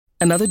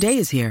Another day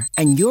is here,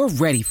 and you're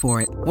ready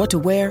for it. What to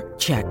wear?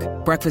 Check.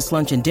 Breakfast,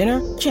 lunch, and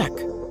dinner? Check.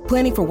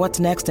 Planning for what's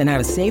next and how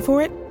to save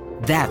for it?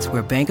 That's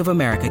where Bank of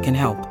America can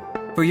help.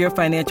 For your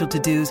financial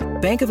to-dos,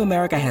 Bank of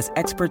America has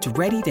experts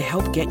ready to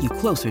help get you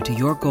closer to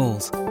your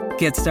goals.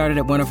 Get started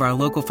at one of our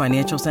local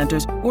financial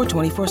centers or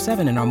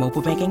 24/7 in our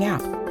mobile banking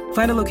app.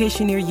 Find a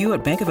location near you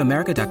at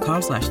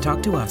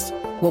bankofamerica.com/talktous.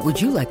 What would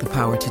you like the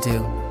power to do?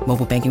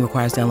 Mobile banking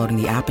requires downloading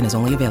the app and is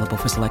only available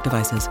for select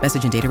devices.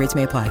 Message and data rates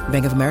may apply.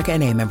 Bank of America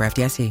NA, member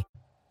FDIC.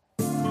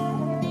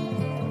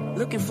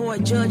 Looking for a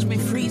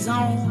judgment-free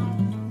zone?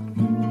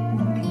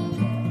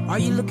 Are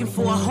you looking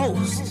for a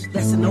host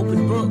that's an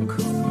open book?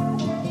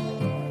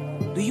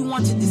 Do you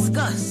want to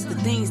discuss the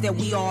things that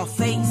we all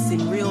face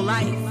in real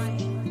life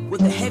with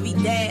a heavy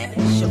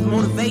dash of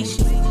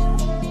motivation?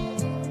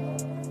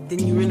 Then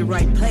you're in the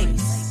right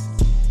place.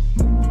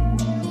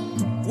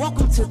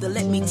 Welcome to the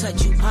Let Me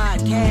Touch You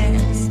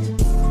podcast.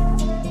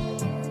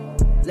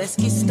 Let's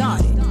get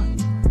started.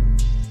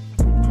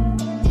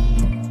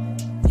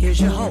 Here's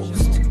your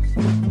host,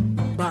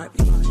 Barbie.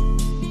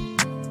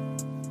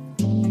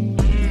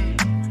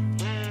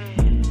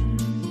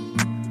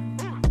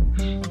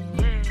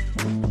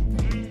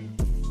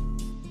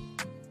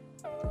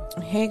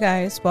 Hey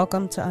guys,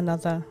 welcome to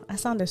another. I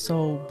sounded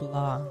so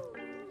blah.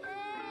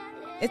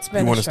 It's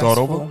been a stressful start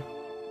over?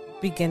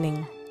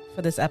 beginning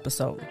for this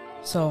episode.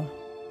 So,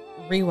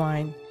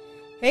 rewind.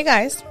 Hey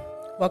guys,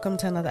 welcome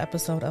to another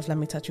episode of Let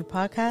Me Touch You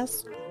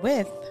podcast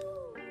with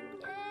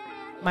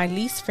my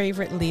least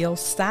favorite Leo,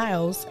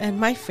 Styles, and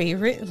my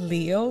favorite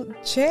Leo,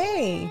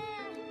 Jay.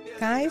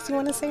 Guys, you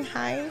want to say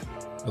hi?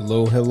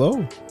 Hello,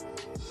 hello.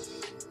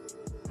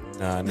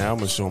 Now I'm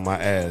gonna show my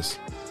ass.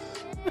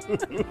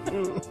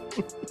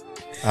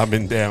 I've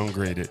been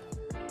downgraded,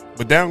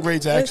 but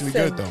downgrades are actually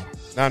good though.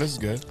 Nah, this is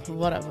good.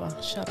 Whatever.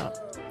 Shut up.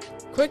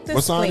 Quick disclaimer.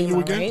 What sign are you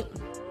again? Right?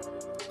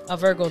 A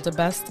Virgo, the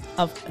best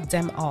of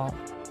them all.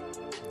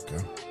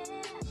 Okay.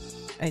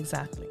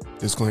 Exactly.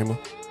 Disclaimer.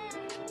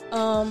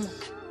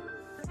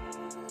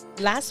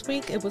 Last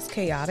week it was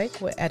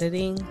chaotic with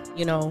editing.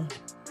 You know,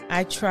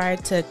 I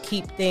tried to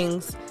keep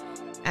things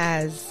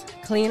as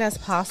clean as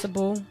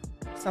possible.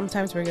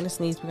 Sometimes we're gonna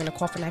sneeze, we're gonna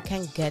cough, and I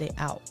can't get it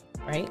out,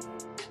 right?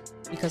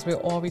 Because we're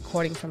all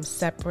recording from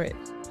separate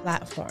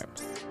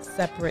platforms,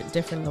 separate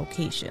different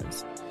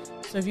locations.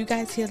 So if you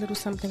guys hear a little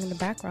something in the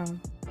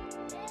background,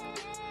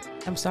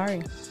 I'm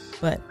sorry,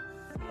 but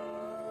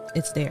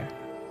it's there.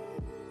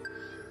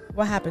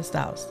 What happened,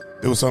 Styles?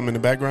 There was something in the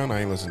background.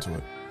 I ain't listened to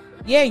it.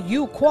 Yeah,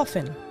 you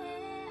coughing.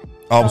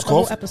 Oh, I was The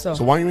whole coughing. episode.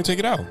 So why didn't you take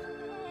it out?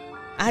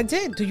 I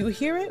did. Do you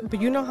hear it?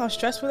 But you know how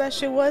stressful that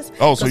shit was?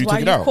 Oh, so you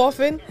took it out. While you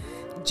coughing,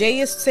 Jay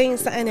is saying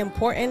something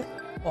important,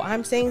 or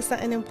I'm saying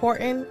something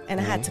important, and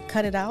I had to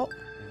cut it out.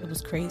 It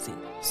was crazy.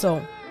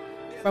 So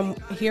from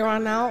here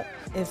on out,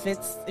 if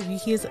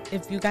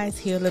you guys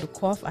hear a little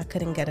cough, I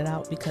couldn't get it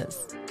out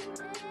because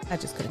I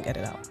just couldn't get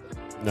it out.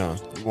 No,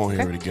 you won't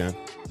hear it again.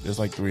 There's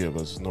like 3 of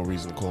us. No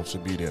reason the cough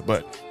should be there.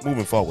 But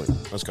moving forward,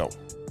 let's go.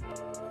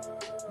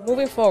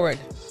 Moving forward,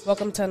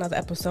 welcome to another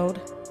episode.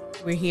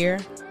 We're here.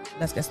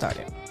 Let's get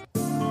started.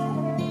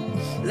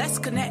 Let's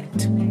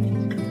connect.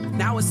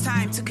 Now it's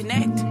time to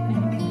connect.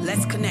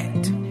 Let's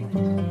connect.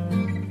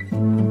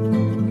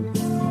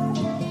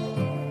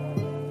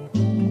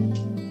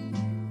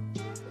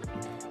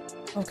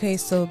 Okay,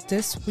 so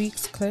this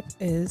week's clip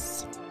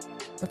is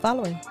the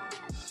following.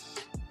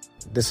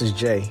 This is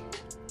Jay,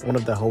 one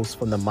of the hosts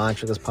from the Mind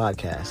Triggers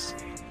podcast.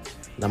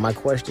 Now my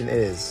question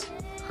is,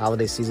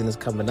 holiday season is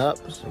coming up,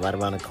 it's right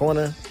around the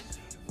corner.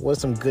 What are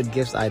some good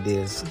gift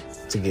ideas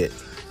to get?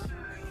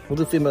 What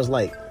do females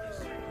like?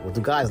 What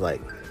do guys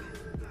like?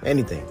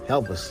 Anything.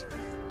 Help us.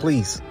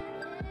 Please.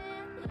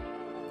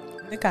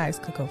 The guys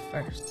could go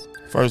first.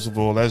 First of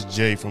all, that's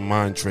Jay from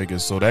Mind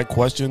Triggers. So that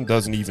question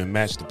doesn't even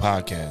match the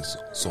podcast.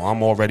 So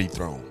I'm already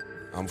thrown.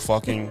 I'm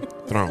fucking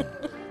thrown.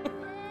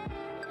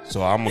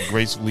 So I'm going to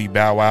gracefully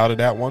bow out of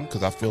that one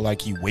because I feel like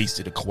he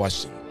wasted a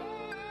question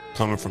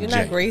coming from Jay. You're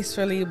not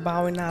gracefully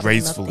bowing out.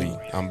 Gracefully,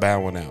 I'm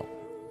bowing out.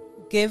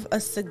 Give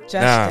a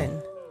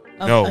suggestion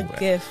of a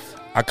gift.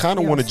 I kind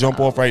of want to jump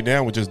off right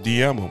now and just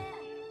DM him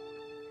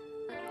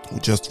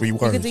with just 3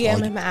 words. You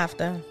could DM him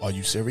after. Are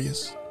you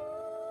serious?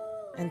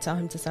 And tell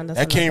him to send us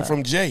that came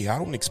from Jay. I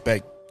don't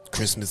expect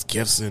Christmas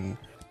gifts, and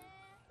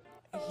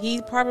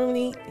he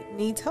probably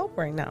needs help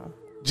right now.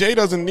 Jay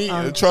doesn't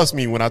need. Trust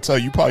me when I tell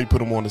you, you probably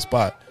put him on the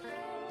spot.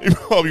 He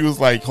probably was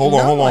like, "Hold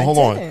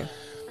on."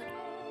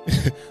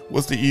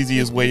 What's the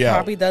easiest way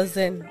out? He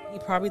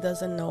probably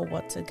doesn't know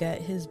what to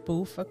get his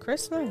boo for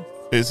Christmas.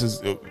 This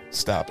is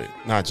stop it,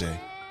 not Jay.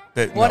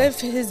 What if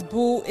his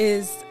boo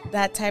is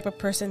that type of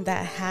person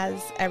that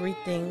has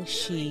everything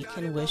she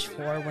can wish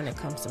for when it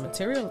comes to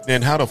material?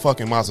 Then how the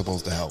fuck am I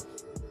supposed to help?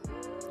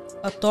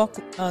 I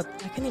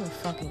can't even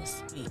fucking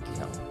speak,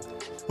 yo.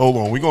 Hold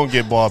on, we're gonna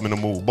get Bob in the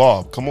mood.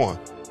 Bob, come on.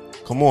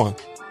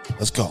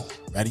 Let's go.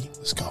 Ready?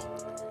 Let's go.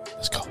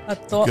 A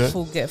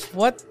thoughtful gift.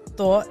 What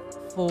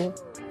thoughtful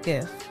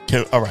gift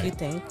all right. you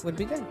think would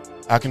be good?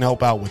 I can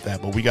help out with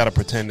that, but we got to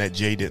pretend that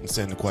Jay didn't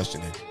send the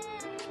question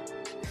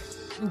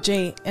in.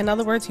 Jay, in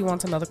other words, he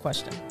wants another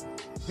question.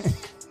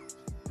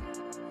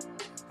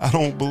 I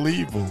don't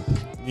believe him.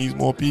 He needs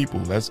more people.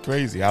 That's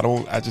crazy.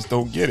 I just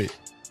don't get it.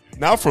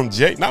 Not from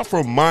Jay, not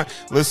from mine.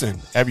 Listen,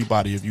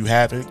 everybody, if you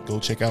haven't, go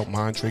check out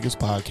Mind Triggers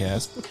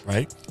podcast,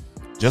 right?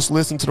 Just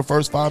listen to the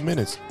first 5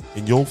 minutes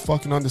and you'll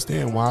fucking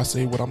understand why I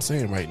say what I'm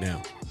saying right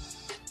now.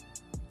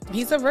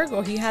 He's a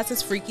Virgo. He has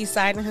his freaky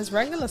side and his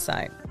regular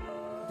side.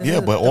 Yeah,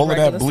 but all of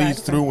that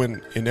bleeds through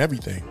in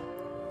everything.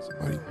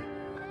 Somebody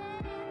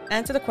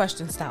answer the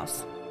question,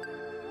 Styles.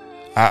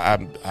 I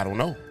don't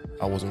know.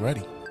 I wasn't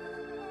ready.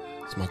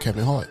 It's my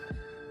Kevin Hart.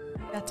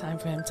 Got time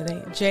for him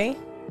today. Jay,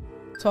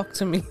 talk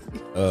to me.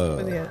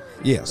 Yeah,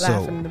 laughing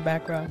so in the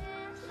background.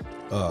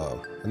 A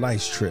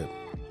nice trip.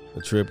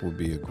 A trip would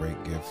be a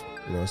great gift.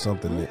 You know,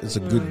 something that, it's a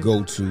good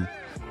go-to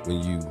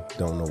when you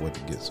don't know what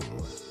to get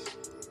someone.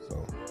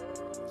 So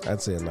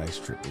I'd say a nice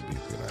trip would be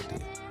a good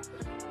idea.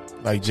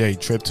 Like Jay,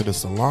 trip to the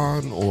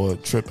salon or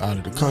trip out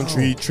of the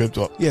country? No. Trip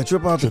to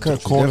trip out the country.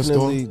 To the corner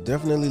store?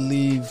 Definitely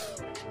leave.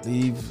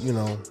 You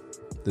know,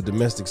 the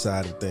domestic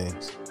side of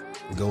things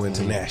and go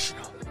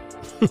international.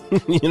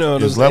 You know,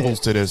 there's levels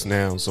to this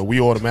now, so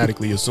we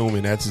automatically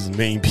assuming that's his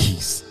main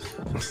piece.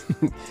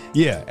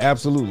 Yeah,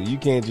 absolutely. You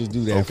can't just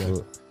do that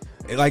for.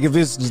 Like if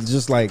it's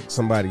just like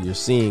somebody you're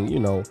seeing, you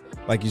know,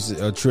 like you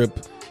said, a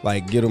trip,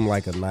 like get them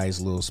like a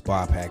nice little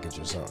spa package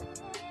or something.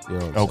 You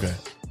know what I'm saying?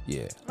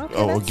 Yeah.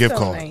 Okay, a gift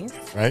card,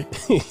 nice.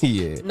 right?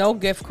 Yeah. No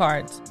gift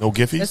cards. No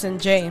giffies? Listen,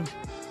 Jay,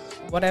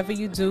 whatever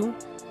you do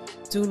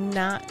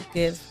not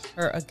give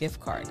her a gift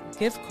card.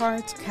 Gift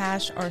cards,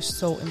 cash are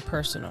so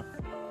impersonal.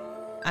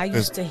 I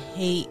used to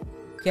hate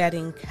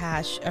getting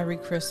cash every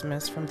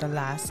Christmas from the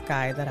last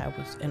guy that I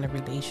was in a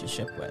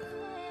relationship with.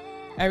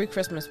 Every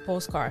Christmas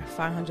postcard,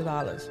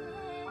 $500.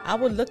 I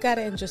would look at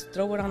it and just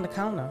throw it on the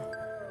counter.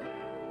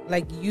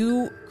 Like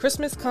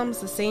Christmas comes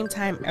the same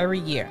time every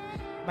year.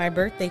 My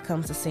birthday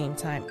comes the same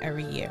time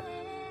every year.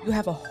 You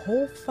have a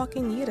whole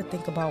fucking year to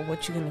think about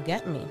what you're going to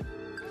get me.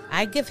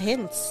 I give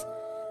hints.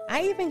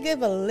 I even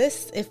give a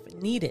list if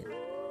needed.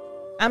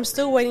 I'm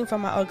still waiting for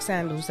my Ugg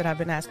sandals that I've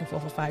been asking for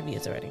 5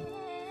 years already.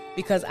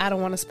 Because I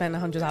don't want to spend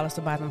 $100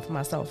 to buy them for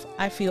myself.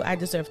 I feel I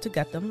deserve to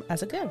get them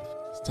as a gift.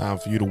 It's time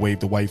for you to wave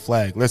the white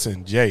flag.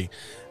 Listen, Jay,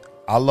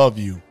 I love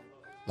you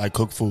like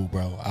cook food,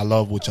 bro. I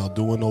love what y'all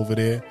doing over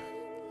there.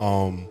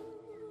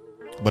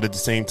 But at the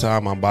same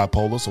time, I'm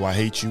bipolar, so I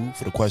hate you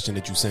for the question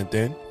that you sent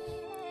in.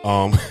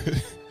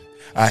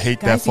 I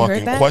hate Guys, that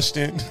fucking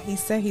question. He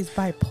said he's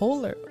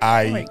bipolar.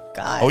 Oh my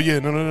God. Oh yeah,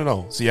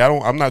 no. See,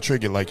 I'm not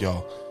triggered like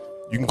y'all.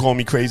 You can call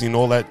me crazy and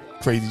all that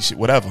crazy shit,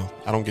 whatever.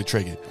 I don't get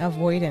triggered.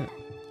 Avoidant.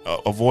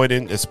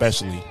 Avoidant,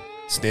 especially.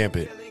 Stamp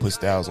it. Put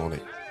styles on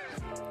it.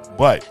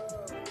 But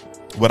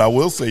what I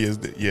will say is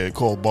that,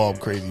 call Bob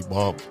crazy.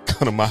 Bob,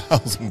 come to my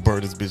house and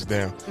burn this bitch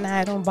down.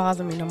 Nah, it don't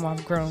bother me no more.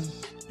 I've grown.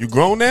 You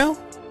grown now?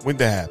 When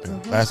did that happen?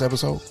 Mm-hmm. Last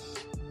episode?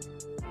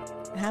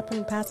 It happened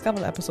in the past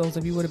couple of episodes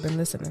if you would have been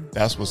listening.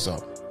 That's what's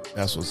up.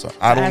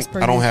 I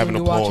don't have an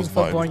applause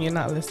button. And you're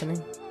not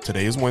listening.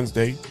 Today is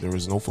Wednesday. There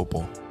is no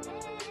football.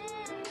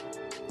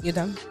 You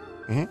done?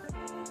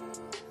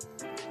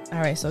 Mm-hmm.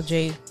 All right, so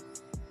Jay,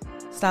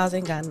 Styles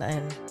ain't got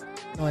nothing,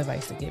 no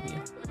advice to give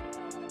you.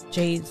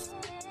 Jay's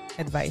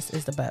advice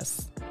is the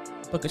best.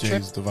 Book a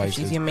trip. If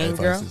she's your main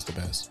girl. Is the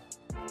best.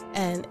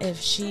 And if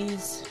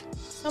she's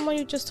someone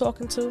you're just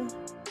talking to,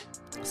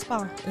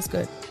 spa is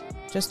good.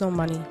 Just no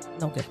money,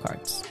 no gift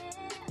cards,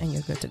 and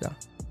you're good to go.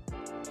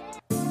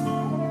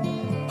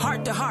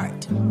 Heart to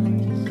heart.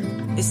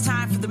 It's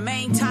time for the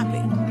main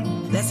topic.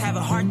 Let's have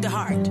a heart to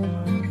heart.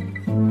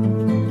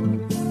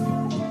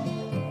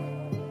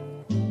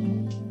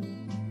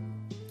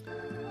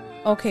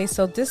 Okay,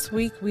 so this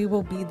week we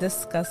will be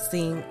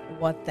discussing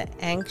what the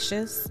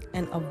anxious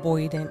and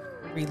avoidant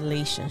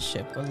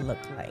relationship will look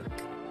like.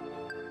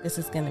 This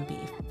is going to be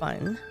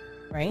fun,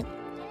 right?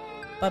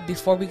 But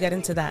before we get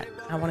into that,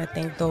 I want to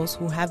thank those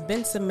who have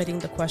been submitting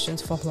the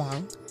questions for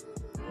Juan.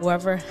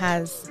 Whoever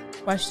has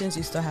questions,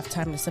 you still have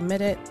time to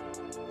submit it.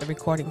 The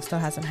recording still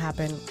hasn't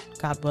happened.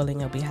 God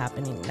willing, it'll be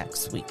happening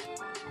next week.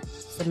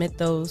 Submit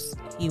those.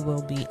 He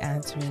will be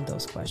answering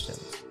those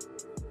questions.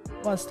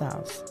 What,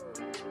 Styles?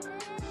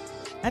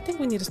 I think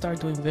we need to start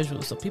doing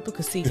visuals so people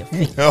can see your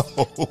face. No.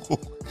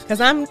 Because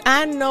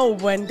I know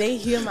when they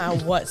hear my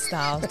what,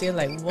 Styles, they're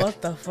like,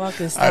 what the fuck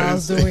is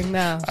Styles doing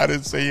now? I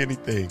didn't say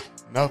anything.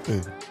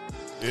 Nothing.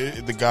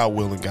 The God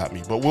willing got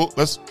me. But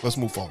let's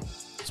move forward.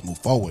 Let's move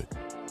forward.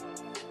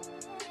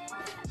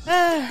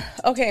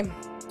 Okay.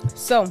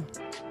 So,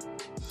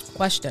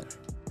 question.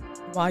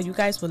 While you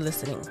guys were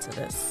listening to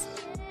this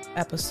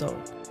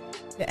episode,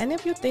 did any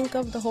of you think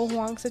of the whole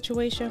Huang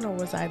situation, or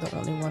was I the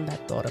only one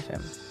that thought of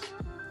him?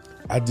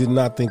 I did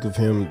not think of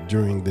him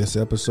during this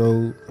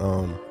episode,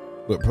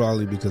 but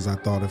probably because I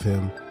thought of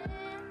him,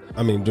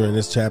 during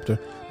this chapter,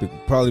 but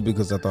probably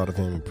because I thought of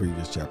him in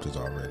previous chapters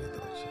already, though.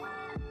 So.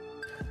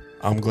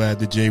 I'm glad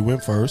that Jay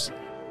went first,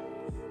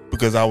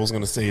 because I was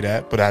going to say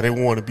that, but I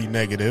didn't want to be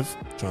negative,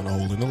 trying to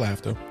hold in the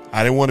laughter.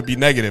 I didn't want to be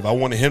negative. I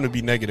wanted him to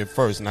be negative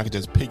first, and I could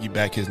just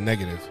piggyback his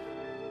negative.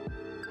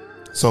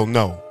 So,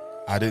 no,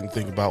 I didn't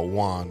think about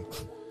Juan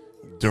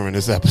during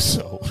this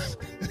episode.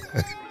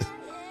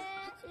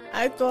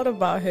 I thought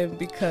about him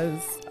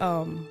because,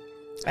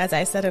 as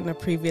I said in a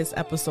previous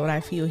episode, I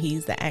feel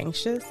he's the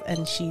anxious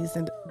and she's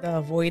the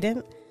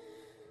avoidant.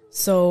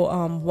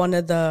 So one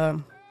of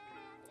the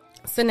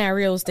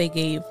scenarios they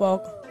gave,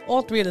 well,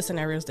 all three of the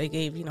scenarios they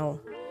gave, you know,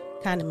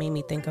 kind of made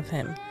me think of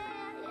him.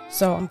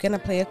 So I'm going to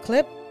play a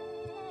clip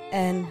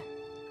and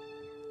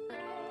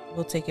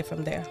we'll take it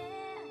from there.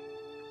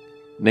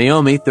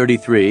 Naomi,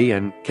 33,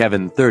 and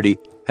Kevin, 30,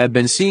 have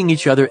been seeing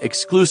each other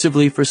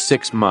exclusively for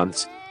 6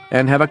 months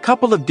and have a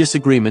couple of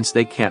disagreements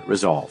they can't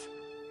resolve.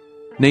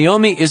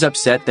 Naomi is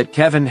upset that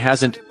Kevin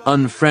hasn't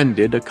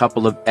unfriended a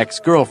couple of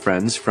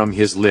ex-girlfriends from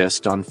his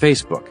list on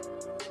Facebook.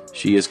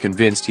 She is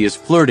convinced he is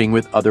flirting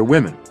with other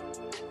women.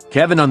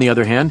 Kevin, on the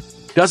other hand,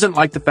 doesn't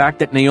like the fact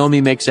that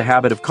Naomi makes a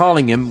habit of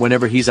calling him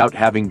whenever he's out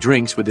having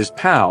drinks with his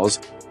pals,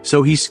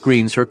 so he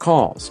screens her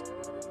calls.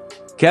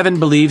 Kevin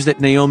believes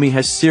that Naomi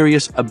has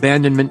serious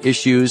abandonment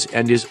issues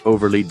and is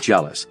overly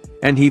jealous,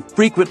 and he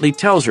frequently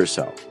tells her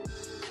so.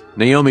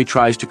 Naomi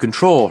tries to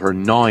control her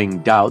gnawing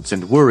doubts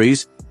and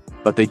worries,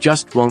 but they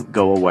just won't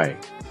go away.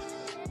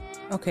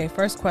 Okay,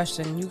 first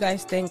question. You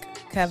guys think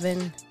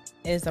Kevin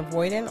is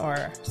avoidant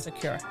or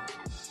secure?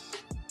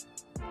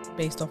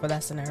 Based off of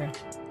that scenario.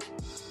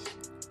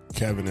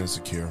 Kevin is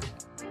secure.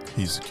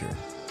 He's secure.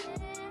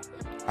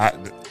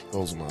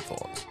 Those are my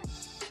thoughts.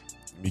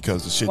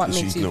 Because the shit What that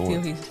makes she's you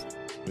doing, feel he's...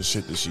 the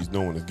shit that she's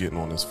doing is getting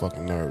on his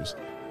fucking nerves.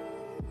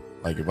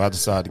 Like, if I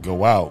decide to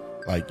go out,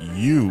 like,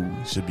 you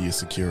should be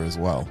secure as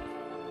well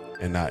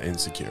and not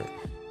insecure.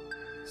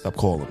 Stop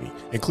calling me.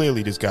 And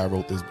clearly this guy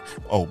wrote this.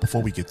 Oh,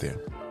 before we get there.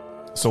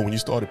 So when you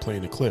started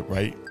playing the clip,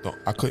 right,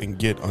 I couldn't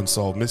get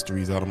Unsolved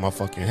Mysteries out of my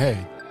fucking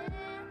head.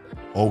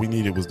 All we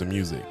needed was the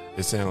music.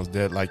 It sounds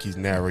dead like he's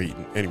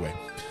narrating. Anyway,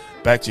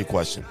 back to your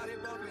question.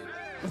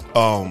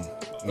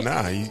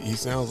 Nah, he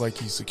sounds like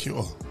he's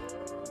secure.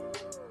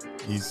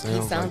 He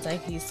sounds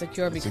like he's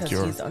secure because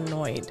he's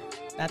annoyed.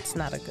 That's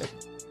not a good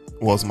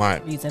it's my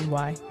reason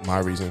why. My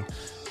reason.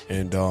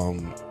 And,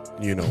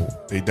 you know,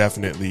 they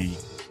definitely...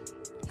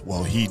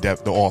 Well,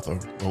 the author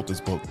wrote this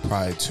book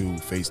prior to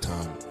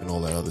FaceTime and all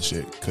that other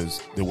shit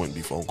because there wouldn't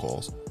be phone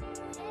calls.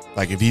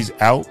 Like, if he's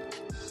out,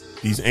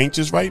 he's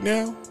anxious right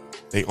now,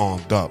 they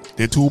armed up.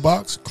 Their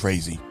toolbox,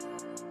 crazy.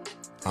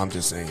 I'm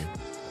just saying.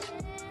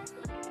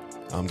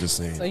 So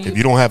if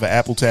you don't have an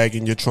Apple tag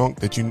in your trunk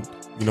that you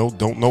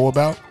don't know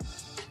about.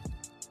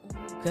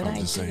 Good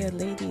idea,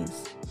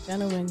 ladies.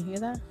 Gentlemen, hear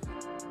that?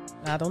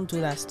 Nah, don't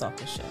do that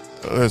stalker shit.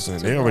 Listen,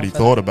 they already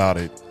thought about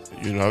it.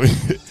 You know what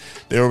I mean?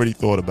 They already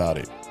thought about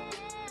it.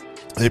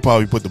 They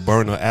probably put the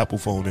burner Apple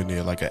phone in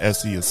there, like a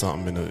SE or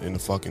something in the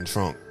fucking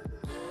trunk,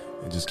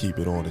 and just keep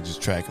it on and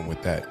just track him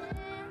with that.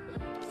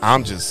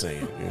 I'm just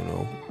saying,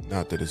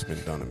 not that it's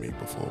been done to me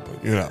before,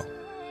 but I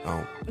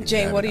don't.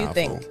 Jay, what do you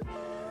think?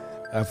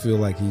 I feel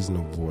like he's an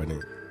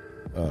avoidant,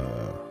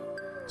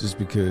 just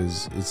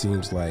because it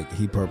seems like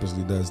he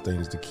purposely does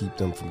things to keep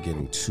them from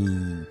getting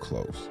too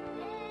close.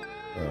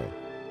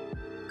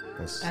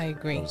 I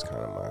agree. That was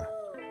kind of my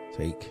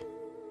take.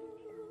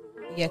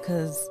 Yeah,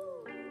 because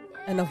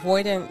an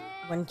avoidant,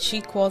 when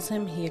she calls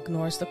him, he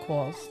ignores the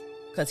calls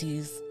because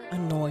he's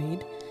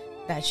annoyed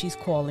that she's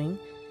calling.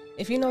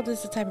 If you know this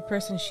is the type of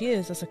person she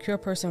is, a secure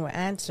person will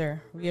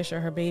answer, reassure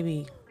her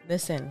baby,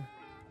 listen,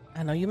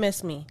 I know you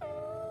miss me.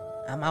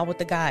 I'm out with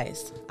the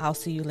guys. I'll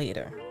see you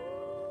later.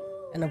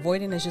 An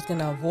avoidant is just going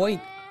to avoid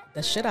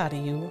the shit out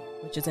of you,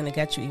 which is going to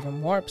get you even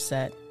more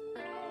upset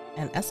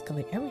and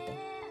escalate everything.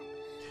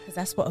 Because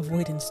that's what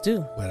avoidants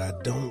do. But I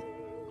don't...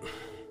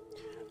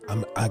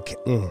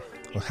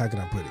 how can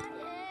I put it?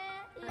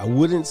 I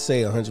wouldn't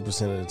say 100%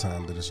 of the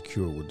time that a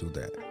secure would do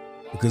that.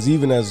 Because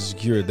even as a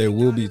secure, there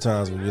will be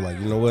times when you're like,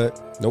 you know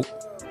what? Nope,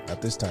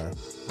 not this time.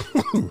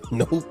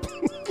 Nope.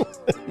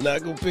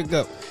 Not going to pick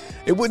up.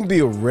 It wouldn't be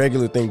a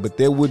regular thing, but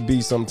there would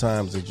be some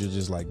times that you're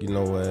just like, you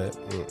know what?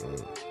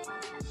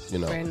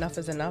 Where enough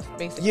is enough,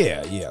 basically.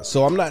 Yeah.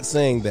 So I'm not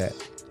saying that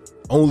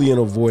only an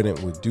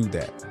avoidant would do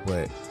that,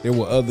 but there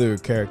were other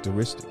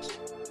characteristics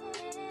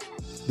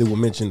that were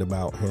mentioned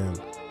about him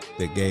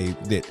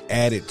that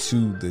added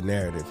to the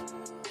narrative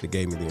that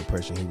gave me the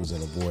impression he was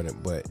an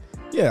avoidant. But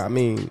yeah, I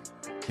mean,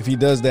 if he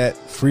does that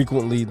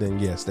frequently, then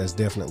yes, that's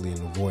definitely an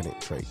avoidant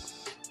trait.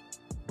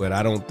 But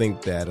I don't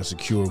think that a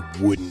secure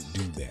wouldn't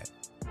do that,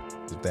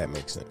 if that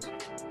makes sense.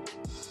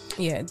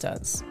 Yeah, it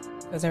does.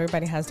 Because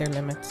everybody has their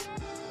limits.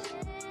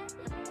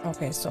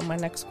 Okay, so my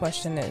next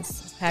question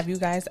is, have you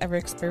guys ever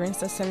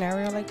experienced a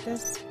scenario like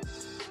this?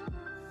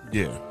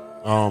 Yeah.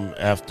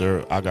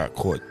 After I got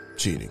caught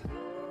cheating.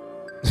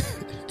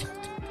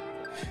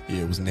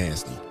 Yeah, it was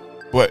nasty.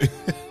 But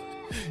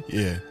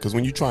yeah, because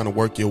when you're trying to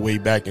work your way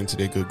back into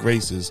their good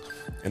graces,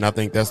 and I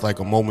think that's like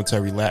a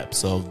momentary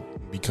lapse of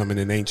becoming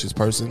an anxious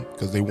person,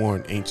 because they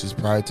weren't anxious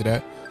prior to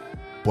that.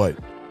 But,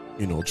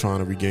 trying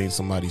to regain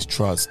somebody's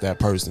trust, that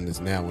person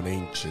is now an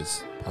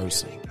anxious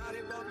person.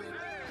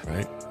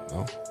 Right?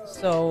 No?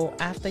 So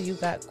after you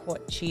got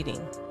caught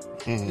cheating,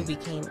 You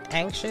became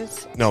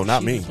anxious? No,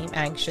 not She me. became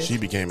anxious. She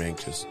became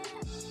anxious.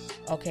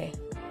 Okay.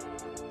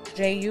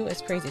 JU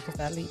is crazy because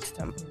that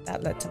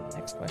led to the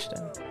next question.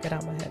 Get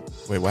out of my head.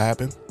 Wait, what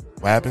happened?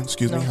 What happened?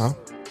 Excuse me, huh?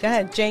 Go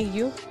ahead,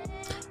 JU.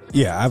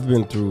 Yeah, I've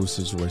been through a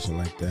situation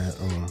like that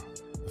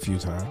a few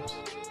times.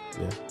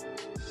 Yeah,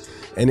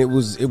 and it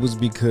was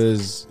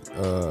because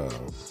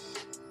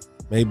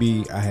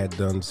maybe I had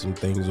done some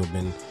things or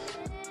been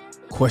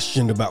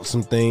questioned about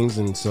some things,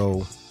 and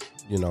so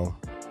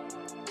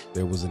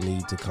there was a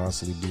need to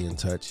constantly be in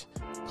touch,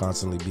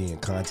 constantly be in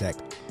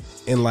contact.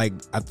 And like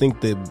I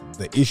think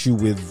the issue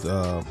with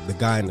the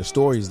guy in the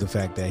story is the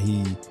fact that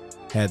he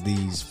had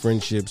these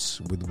friendships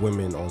with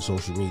women on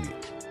social media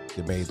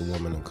that made the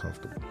woman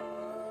uncomfortable.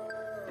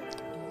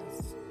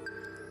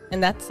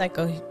 And that's like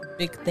a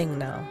big thing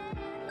now.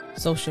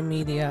 Social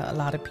media, a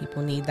lot of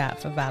people need that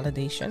for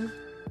validation.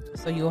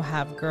 So you'll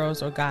have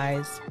girls or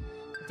guys,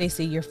 if they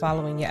see you're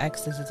following your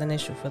exes, it's an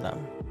issue for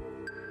them.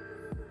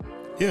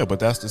 Yeah, but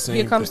that's the same.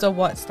 Here comes the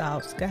what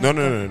styles. Go ahead.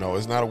 No.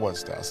 It's not a what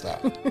style.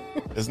 Stop.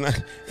 It's not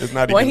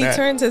even When he that.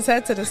 turns his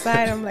head to the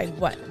side, I'm like,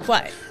 what?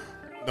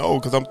 No,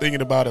 because I'm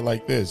thinking about it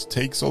like this.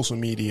 Take social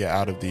media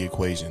out of the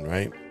equation,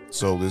 right?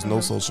 So there's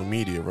no social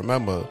media.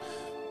 Remember,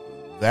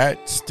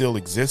 that still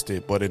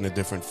existed, but in a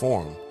different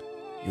form.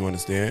 You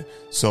understand?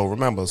 So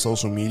remember,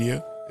 social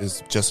media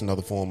is just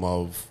another form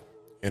of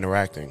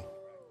interacting.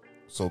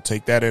 So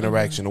take that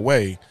interaction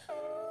away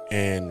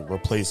and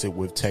replace it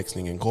with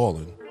texting and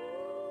calling,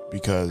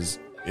 because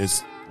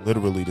it's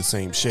literally the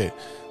same shit.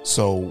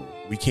 So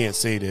we can't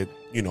say that,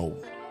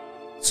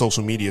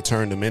 social media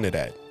turned them into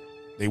that.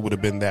 They would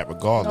have been that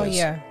regardless. Oh,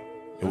 yeah.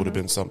 It would have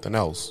been something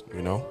else,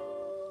 Yeah.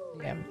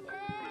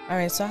 All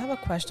right, so I have a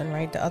question,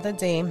 right? The other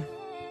day,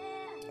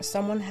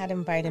 someone had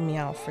invited me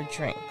out for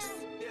drinks.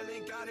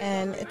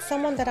 And it's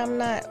someone that I'm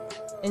not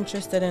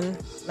interested in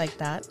like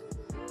that.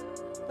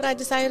 But I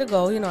decided to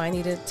go. I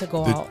needed to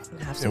go out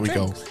and have some drinks.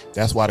 There we go.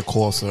 That's why the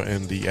calls are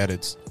in the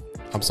edits.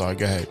 I'm sorry.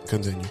 Go ahead.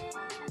 Continue.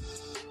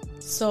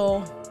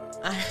 So,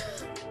 I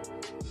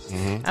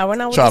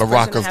went out with Try this to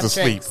rock person us to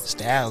sleep. drinks.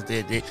 Styles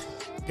did it.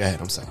 Go ahead.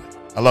 I'm sorry.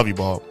 I love you,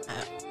 Bob.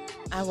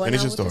 I went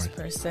Finish out your with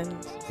story. this person.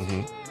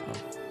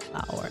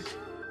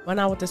 Went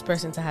out with this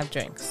person to have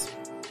drinks.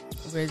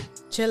 We're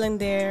chilling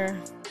there.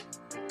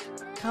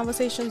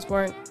 Conversations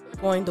weren't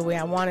going the way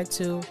I wanted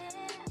to.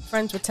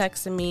 Friends were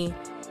texting me.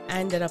 I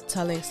ended up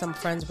telling some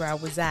friends where I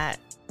was at.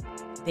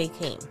 They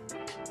came.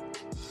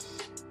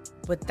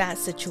 With that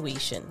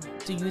situation,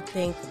 do you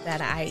think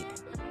that I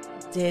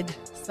did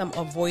some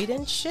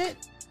avoidance shit,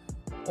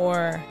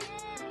 or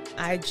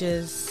I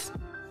just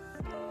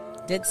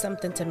did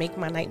something to make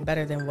my night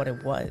better than what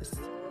it was?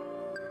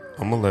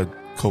 I'm going to let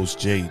Coach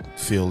J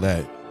feel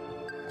that.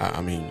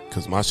 I mean,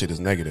 because my shit is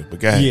negative. But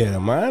go ahead. Yeah,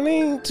 mine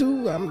ain't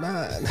too. I'm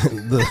not.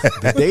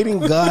 The dating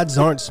gods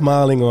aren't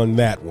smiling on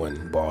that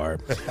one,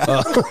 Barb.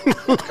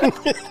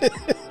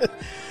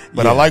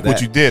 But I like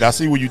what you did. I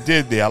see what you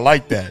did there. I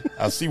like that.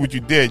 I see what you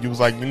did. You was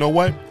like, you know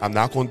what? I'm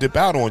not going to dip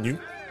out on you.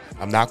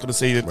 I'm not going to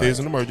say that there's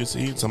an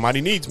emergency and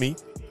somebody needs me.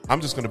 I'm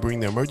just going to bring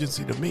the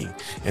emergency to me.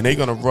 And they're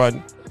going to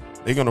run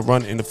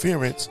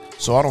interference,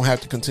 so I don't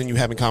have to continue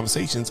having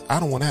conversations I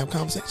don't want to have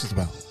conversations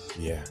about.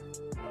 Yeah.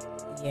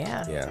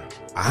 Yeah.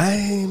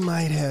 I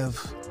might have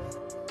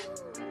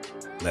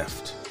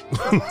left.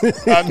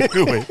 I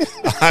knew it.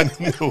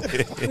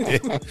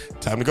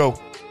 Time to go.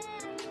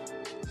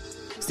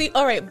 See,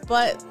 all right,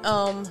 but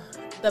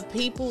the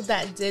people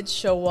that did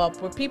show up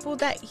were people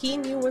that he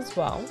knew as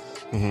well.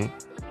 Mm-hmm.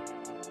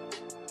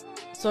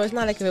 So it's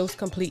not like it was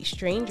complete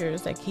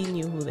strangers. Like, he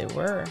knew who they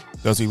were.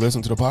 Does he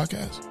listen to the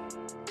podcast?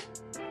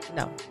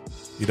 No.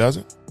 He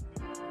doesn't?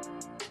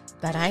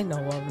 That I know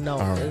of, no.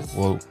 All right.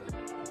 Well,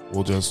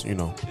 we'll just,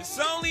 It's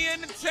only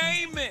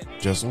entertainment.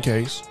 just in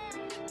case.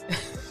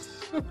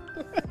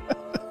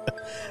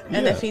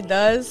 And if he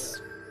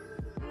does,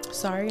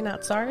 sorry,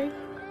 not sorry.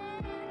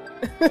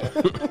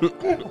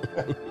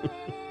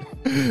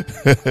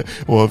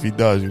 Well, if he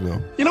does, You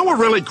know what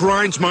really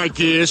grinds my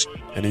gears?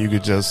 and then you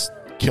could just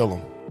kill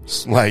him.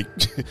 It's like,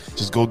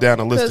 just go down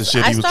the list of 'Cause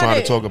shit I he was trying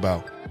to started- talk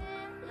about.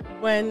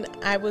 When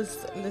I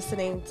was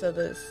listening to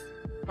this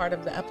part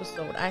of the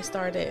episode, I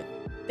started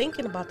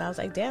thinking about that. I was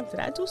like, damn, did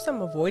I do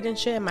some avoidance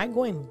shit? Am I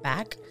going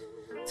back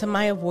to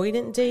my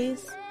avoidant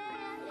days?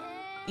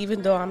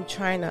 Even though I'm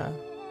trying to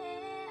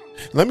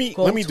Let me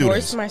go do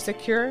towards this. my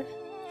secure.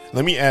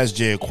 Let me ask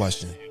Jay a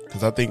question,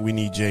 because I think we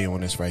need Jay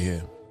on this right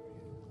here,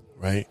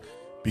 right?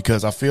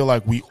 Because I feel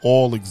like we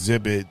all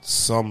exhibit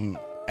some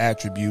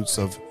attributes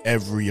of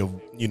every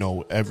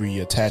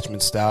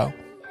attachment style.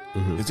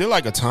 Mm-hmm. Is there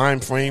like a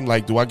time frame?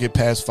 Like, do I get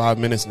past 5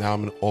 minutes now?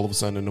 I'm all of a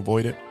sudden an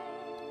avoidant.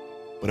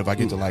 But if I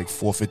get to like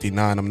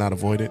 4:59, I'm not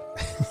avoidant.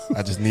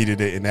 I just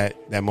needed it in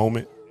that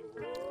moment.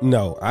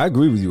 No, I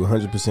agree with you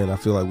 100%. I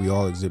feel like we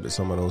all exhibit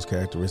some of those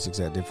characteristics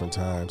at different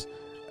times.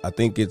 I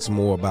think it's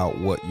more about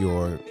what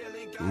your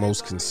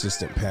most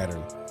consistent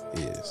pattern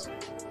is.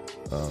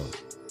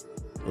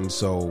 And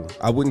so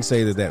I wouldn't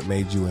say that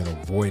made you an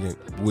avoidant.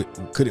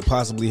 Could it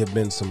possibly have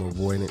been some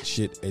avoidant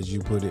shit, as you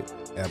put it?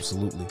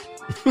 Absolutely.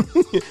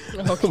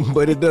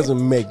 But it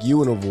doesn't make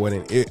you an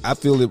avoidant. I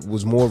feel it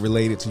was more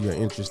related to your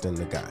interest in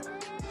the guy.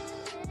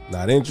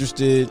 Not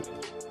interested,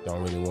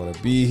 don't really want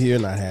to be here,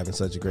 not having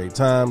such a great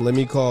time. Let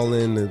me call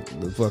in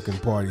the fucking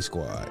party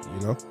squad,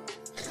 you know?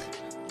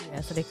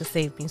 Yeah, so they could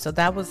save me. So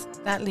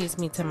that leads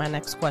me to my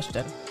next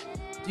question.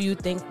 Do you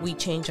think we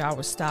change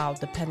our style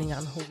depending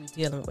on who we're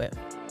dealing with?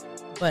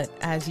 But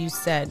as you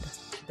said,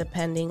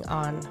 depending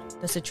on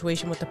the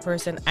situation with the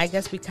person, I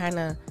guess we kind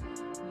of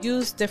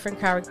use different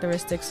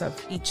characteristics of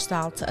each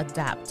style to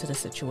adapt to the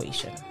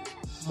situation,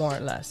 more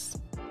or less.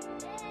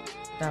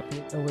 That'd be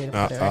the way to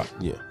put it, right?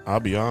 Yeah. I'll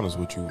be honest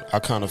with you. I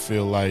kind of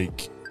feel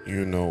like,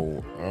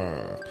 when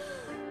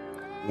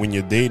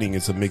you're dating,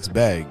 it's a mixed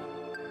bag.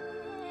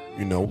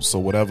 So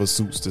whatever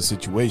suits the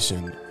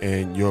situation,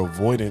 and your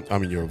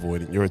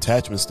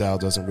attachment style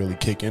doesn't really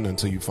kick in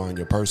until you find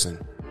your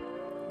person.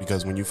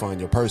 Because when you find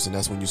your person,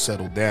 that's when you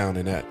settle down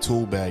and that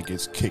tool bag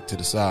gets kicked to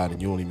the side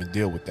and you don't even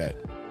deal with that.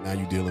 Now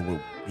you're dealing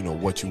with,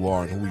 what you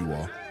are and who you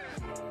are.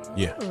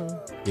 Yeah.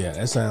 Yeah,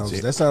 that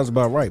sounds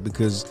about right,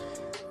 because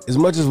as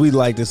much as we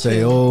like to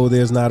say, oh,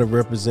 there's not a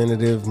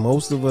representative,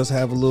 most of us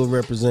have a little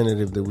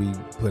representative that we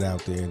put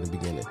out there in the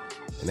beginning.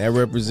 And that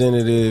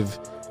representative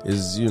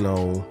is,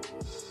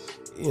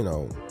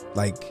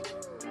 like,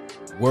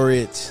 were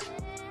it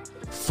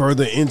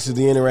further into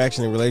the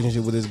interaction and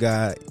relationship with this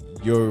guy,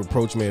 your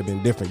approach may have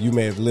been different. You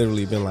may have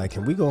literally been like,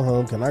 can we go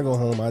home? Can I go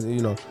home?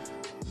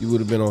 You would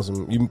have been on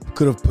some, you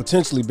could have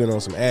potentially been on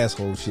some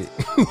asshole shit.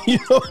 You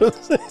know what I'm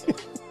saying?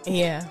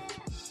 Yeah.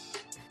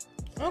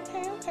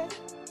 Okay.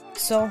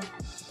 So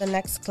the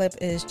next clip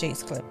is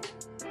Jay's clip.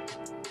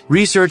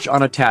 Research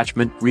on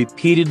attachment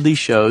repeatedly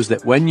shows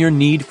that when your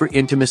need for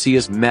intimacy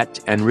is met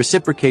and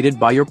reciprocated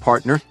by your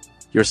partner,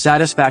 your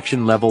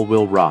satisfaction level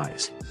will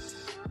rise.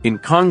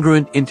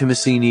 Incongruent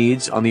intimacy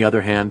needs, on the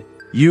other hand,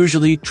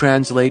 usually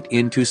translate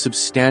into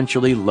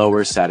substantially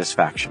lower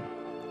satisfaction.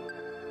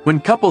 When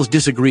couples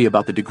disagree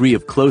about the degree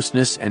of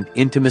closeness and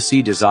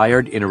intimacy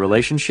desired in a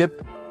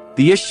relationship,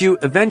 the issue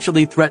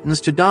eventually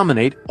threatens to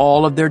dominate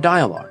all of their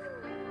dialogue.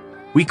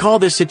 We call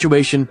this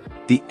situation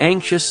the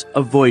anxious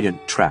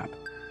avoidant trap,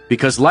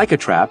 because like a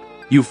trap,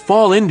 you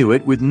fall into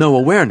it with no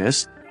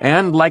awareness,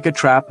 and like a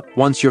trap,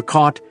 once you're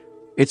caught,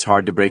 it's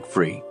hard to break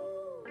free.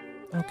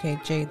 Okay,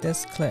 Jay,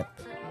 this clip,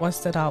 what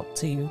stood out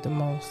to you the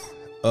most?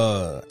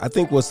 I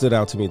think what stood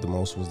out to me the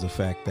most was the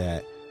fact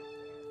that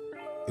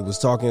it was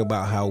talking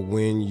about how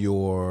when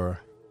your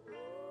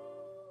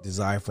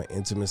desire for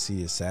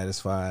intimacy is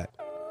satisfied,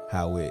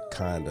 how it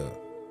kind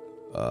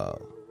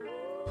of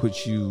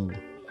puts you,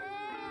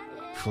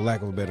 for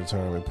lack of a better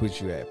term, it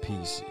puts you at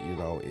peace.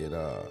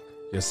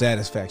 Your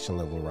satisfaction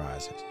level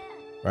rises,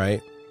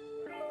 right?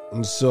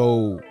 And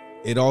so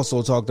it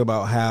also talked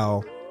about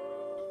how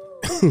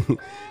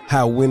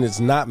when it's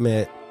not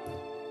met,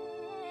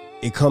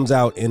 it comes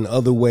out in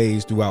other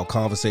ways throughout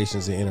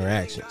conversations and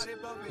interactions.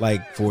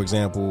 Like, for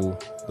example,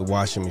 the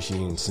washing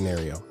machine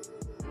scenario.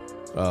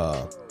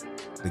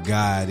 The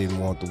guy didn't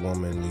want the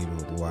woman leaving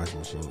with the washing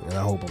machine. And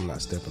I hope I'm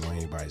not stepping on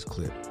anybody's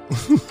clip.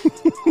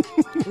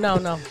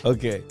 No.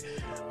 Okay.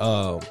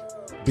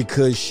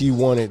 Because she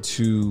wanted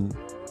to,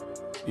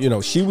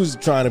 she was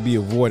trying to be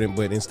avoidant,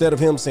 but instead of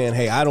him saying,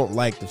 hey, I don't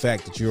like the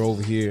fact that you're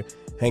over here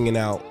hanging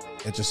out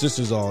at your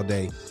sister's all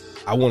day,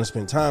 I want to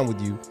spend time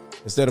with you.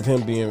 Instead of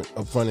him being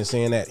upfront and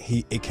saying that,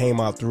 it came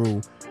out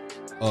through,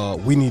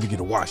 we need to get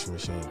a washing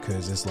machine,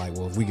 because it's like,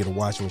 well, if we get a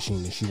washing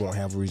machine, then she won't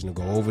have a reason to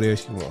go over there.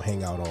 She won't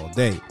hang out all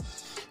day.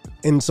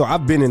 And so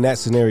I've been in that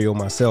scenario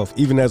myself,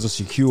 even as a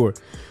secure,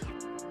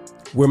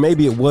 where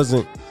maybe it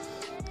wasn't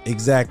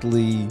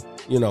exactly,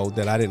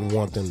 that I didn't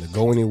want them to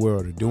go anywhere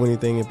or to do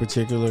anything in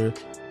particular,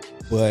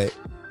 but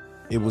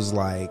it was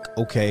like,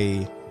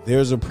 okay,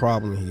 there's a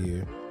problem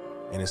here.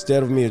 And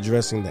instead of me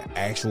addressing the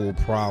actual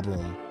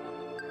problem,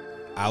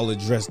 I'll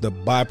address the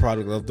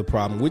byproduct of the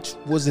problem, which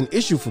was an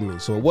issue for me.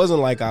 So it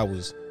wasn't like I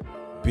was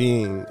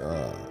being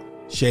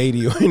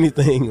shady or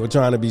anything or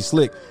trying to be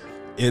slick.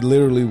 It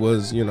literally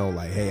was,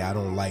 like, hey, I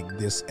don't like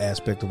this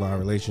aspect of our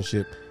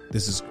relationship.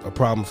 This is a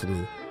problem for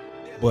me.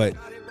 But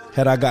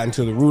had I gotten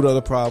to the root of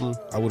the problem,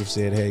 I would have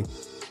said, hey,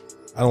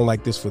 I don't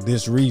like this for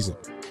this reason.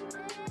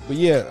 But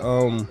yeah,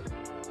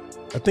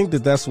 I think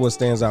that's what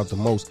stands out the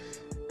most.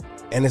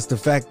 And it's the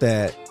fact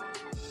that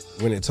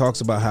when it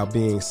talks about how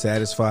being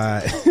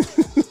satisfied,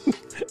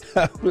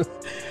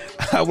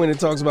 when it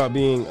talks about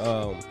being,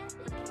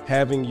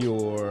 having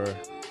your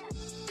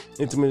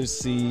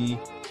intimacy,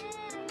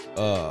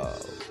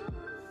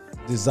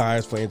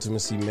 desires for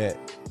intimacy met,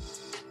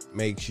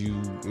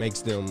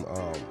 makes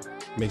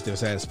their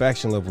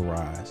satisfaction level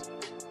rise.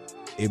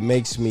 It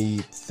makes me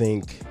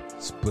think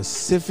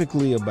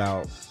specifically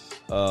about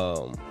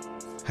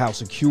how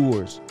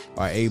secures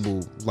are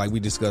able, like we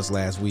discussed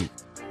last week,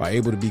 are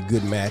able to be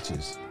good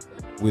matches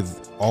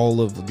with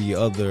all of the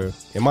other,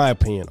 in my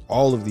opinion,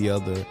 all of the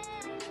other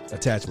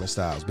attachment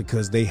styles,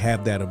 because they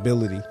have that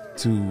ability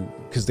to,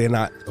 because they're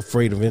not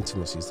afraid of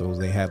intimacy, so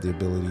they have the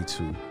ability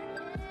to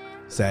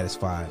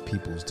satisfy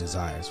people's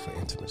desires for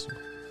intimacy.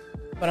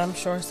 But I'm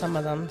sure some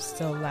of them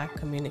still lack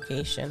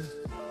communication.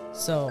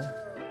 So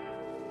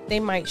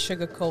they might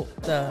sugarcoat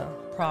the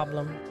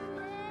problem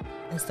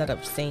instead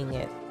of saying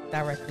it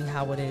directly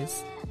how it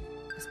is.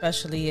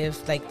 Especially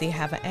if like they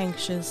have an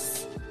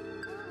anxious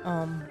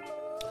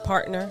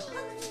partner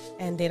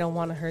and they don't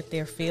want to hurt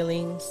their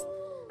feelings.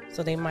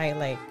 So they might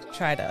like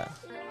try to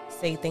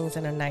say things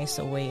in a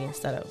nicer way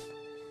instead of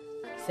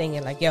saying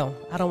it like, yo,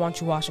 I don't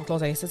want you washing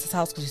clothes at your sister's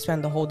house because you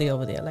spend the whole day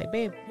over there. Like,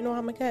 babe, you know,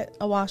 I'm going to get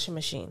a washing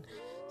machine.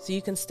 So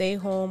you can stay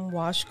home,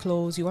 wash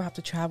clothes. You won't have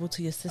to travel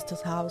to your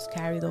sister's house,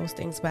 carry those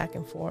things back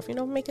and forth. You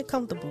know, make it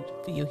comfortable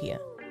for you here.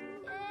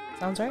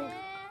 Sounds right?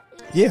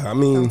 Yeah, I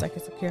mean, sounds like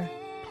it's secure.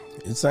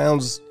 It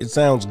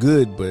sounds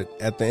good, but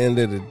at the end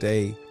of the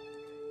day,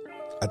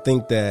 I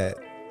think that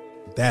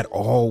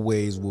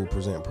always will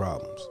present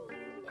problems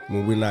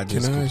when we're not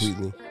just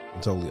completely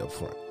and totally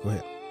upfront. Go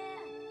ahead.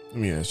 Let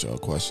me ask y'all a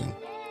question.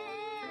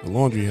 The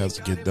laundry has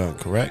to get done,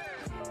 correct?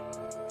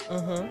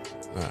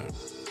 Mm-hmm. All right.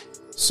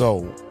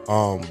 So,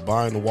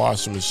 buying a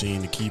washing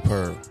machine to keep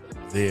her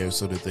there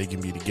so that they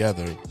can be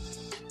together,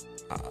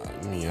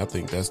 I mean, I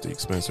think that's the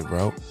expensive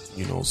route.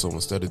 You know, so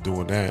instead of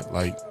doing that,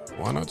 like,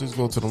 why not just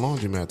go to the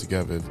laundromat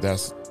together if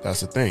that's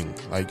a thing?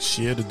 Like,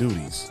 share the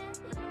duties.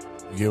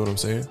 You get what I'm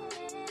saying?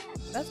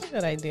 That's a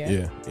good idea.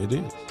 Yeah, it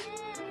is.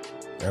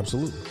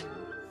 Absolutely.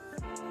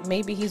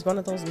 Maybe he's one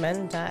of those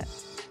men that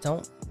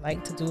don't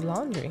like to do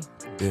laundry.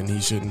 Then he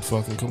shouldn't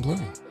fucking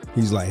complain.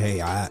 He's like, hey,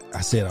 I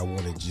said I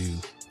wanted you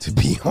to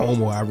be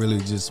home, or I really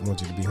just want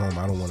you to be home.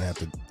 I don't want to have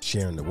to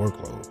share in the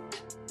workload.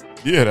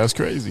 Yeah, that's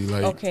crazy.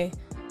 Like, okay,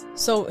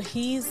 so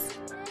he's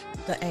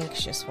the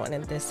anxious one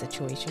in this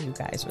situation, you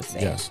guys would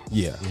say. Yes.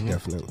 Yeah,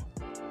 definitely.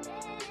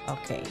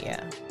 Okay,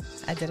 yeah.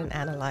 I didn't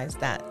analyze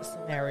that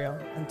scenario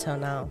until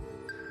now.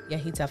 Yeah,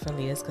 he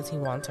definitely is because he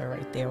wants her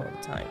right there all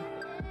the time.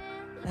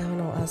 I don't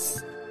know,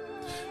 us.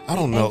 I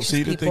don't know.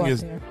 See, the thing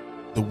is, there.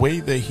 the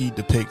way that he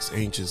depicts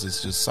anxious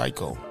is just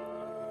psycho.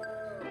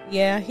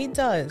 Yeah, he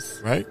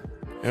does. Right?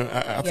 And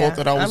I thought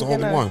that I was the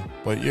only one.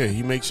 But yeah,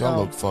 he makes y'all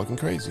look fucking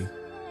crazy.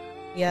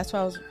 Yeah, that's what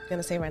I was going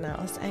to say right now.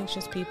 Us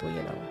anxious people,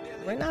 you know,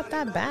 we're not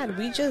that bad.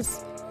 We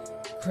just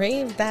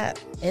crave that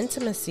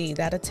intimacy,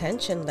 that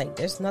attention. Like,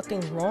 there's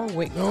nothing wrong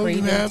with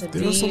craving to be.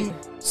 There's some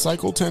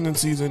psycho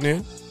tendencies in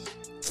there.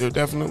 There are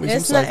definitely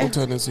some psycho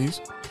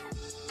tendencies.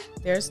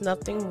 There's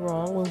nothing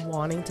wrong with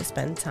wanting to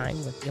spend time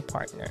with your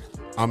partner.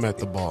 I'm at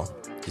the bar.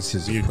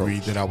 We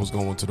agreed that I was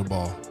going to the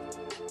bar.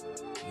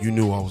 You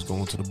knew I was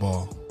going to the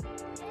bar.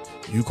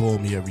 You call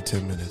me every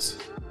 10 minutes.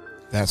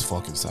 That's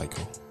fucking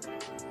psycho.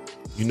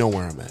 You know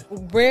where I'm at.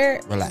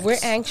 Relax. We're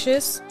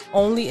anxious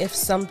only if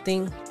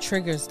something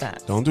triggers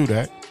that. Don't do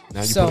that.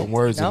 Now you're putting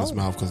words in his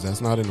mouth because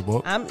that's not in the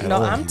book. I'm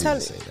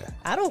telling you.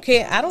 I don't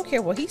care. I don't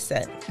care what he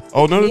said.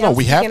 Oh, no.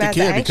 We have to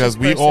care because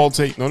we all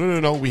take...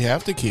 No. We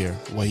have to care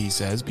what he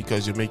says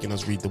because you're making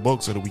us read the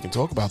book so that we can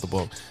talk about the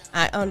book.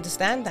 I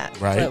understand that.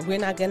 Right. But we're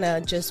not going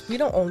to just... We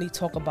don't only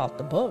talk about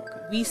the book.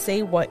 We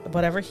say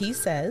whatever he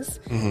says,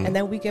 and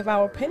then we give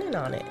our opinion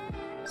on it.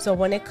 So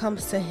when it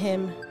comes to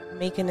him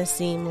making it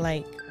seem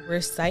like we're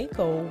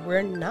psycho,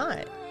 we're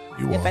not.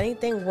 If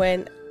anything,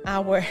 when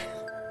our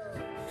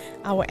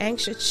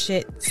anxious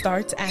shit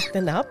starts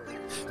acting up,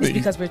 it's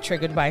because we're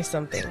triggered by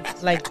something.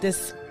 Like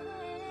this,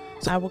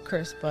 I will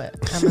curse, but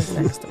Emma's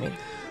next to me.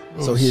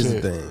 So here's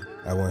the thing.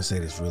 I want to say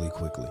this really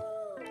quickly.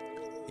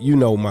 You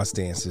know my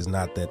stance is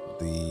not that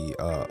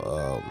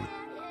the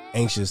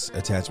anxious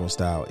attachment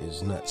style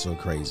is nuts or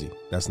crazy.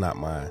 That's not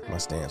my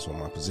stance or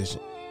my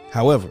position.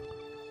 However,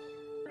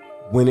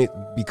 when it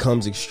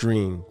becomes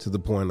extreme to the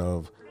point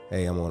of,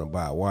 hey, I'm going to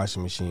buy a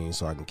washing machine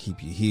so I can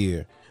keep you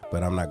here,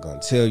 but I'm not going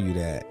to tell you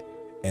that,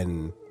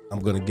 and I'm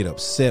going to get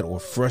upset or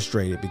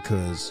frustrated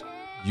because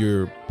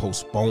you're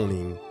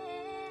postponing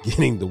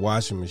getting the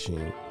washing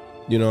machine.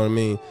 You know what I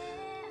mean?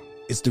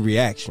 It's the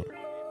reaction.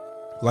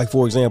 Like,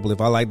 for example, if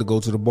I like to go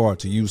to the bar,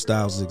 to use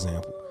Styles'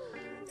 example,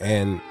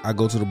 and I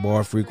go to the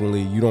bar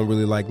frequently, you don't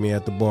really like me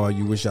at the bar,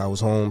 you wish I was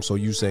home, so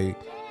you say,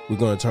 we're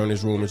going to turn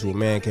this room into a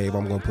man cave.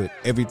 I'm going to put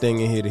everything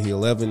in here that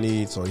he'll ever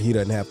need so he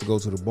doesn't have to go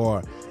to the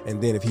bar.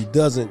 And then if he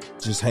doesn't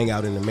just hang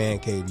out in the man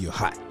cave, you're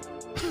hot.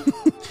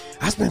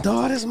 I spent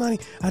all this money.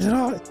 I did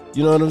all that.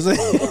 You know what I'm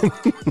saying?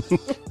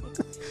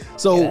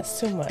 So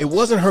it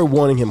wasn't her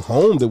wanting him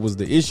home that was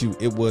the issue.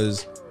 It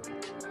was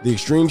the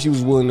extreme she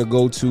was willing to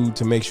go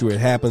to make sure it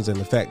happens, and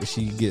the fact that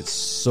she gets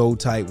so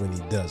tight when he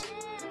does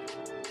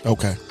it.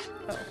 Okay.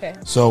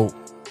 So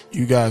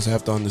you guys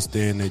have to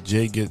understand that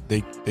Jay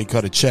they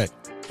cut a check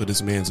for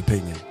this man's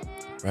opinion,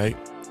 right?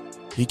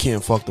 He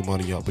can't fuck the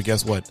money up. But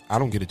guess what? I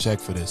don't get a check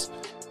for this.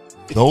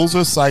 Those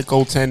are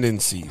psycho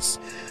tendencies.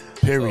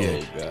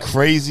 Period. Oh,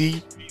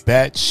 crazy,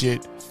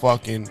 batshit,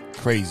 fucking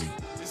crazy.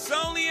 It's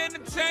only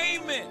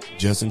entertainment.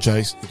 Just in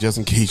case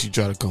you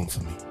try to come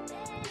for me.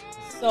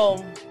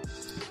 So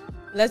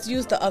let's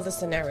use the other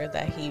scenario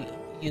that he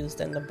used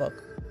in the book,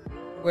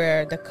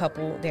 where the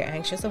couple, they're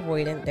anxious,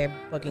 avoidant, they're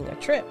booking a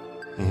trip.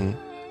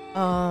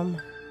 Mm-hmm.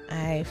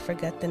 I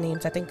forget the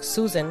names. I think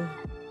Susan.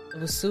 It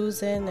was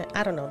Susan.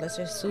 I don't know. Let's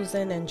just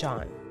Susan and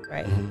John,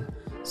 right?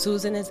 Mm-hmm.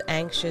 Susan is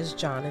anxious,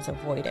 John is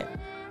avoidant.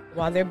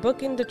 While they're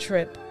booking the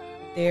trip,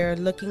 they're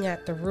looking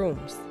at the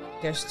rooms.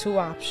 There's two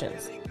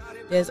options.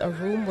 There's a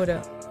room with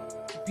a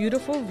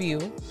beautiful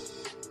view,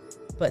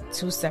 but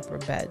 2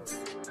 separate beds.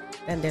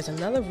 Then there's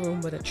another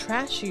room with a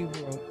trashy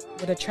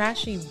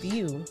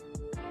view,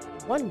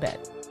 1 bed.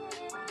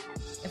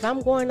 If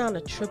I'm going on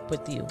a trip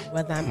with you,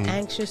 whether I'm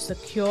anxious,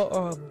 secure,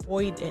 or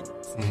avoidant,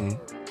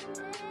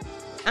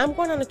 I'm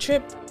going on a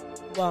trip.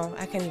 Well,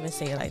 I can't even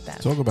say it like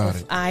that. Talk about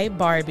it. I,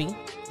 Barbie,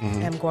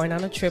 am going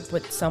on a trip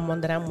with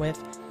someone that I'm with.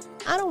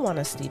 I don't want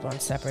to sleep on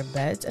separate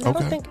beds. And I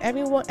don't think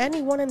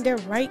anyone in their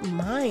right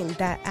mind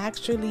that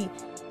actually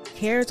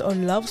cares or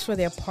loves for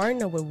their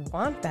partner would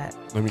want that.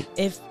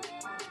 If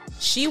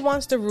she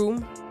wants the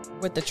room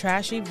with the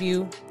trashy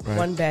view,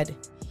 1 bed,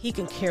 he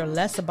can care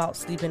less about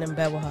sleeping in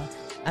bed with her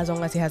as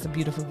long as he has a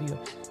beautiful view.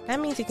 That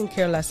means he can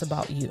care less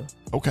about you.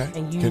 Okay.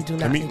 And you do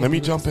not. Let me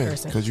jump in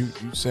because you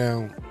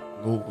sound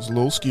a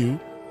little skewed,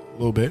 a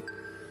little bit.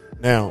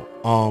 Now,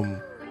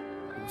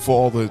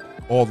 for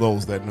all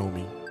those that know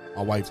me,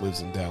 my wife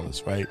lives in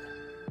Dallas, right?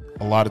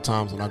 A lot of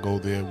times when I go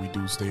there, we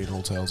do stay in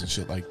hotels and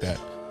shit like that,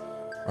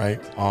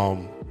 right?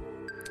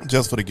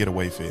 Just for the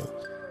getaway feel.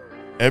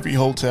 Every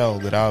hotel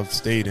that I've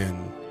stayed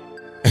in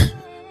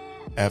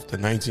after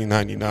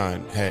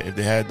 1999 if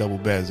they had double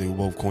beds, they were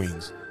both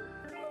queens.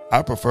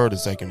 I prefer the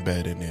second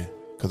bed in there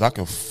because I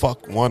can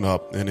fuck one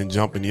up and then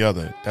jump in the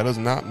other. That does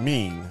not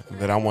mean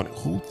that I want.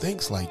 Who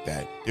thinks like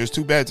that? There's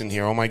 2 beds in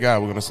here. Oh my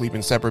God, we're gonna sleep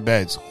in separate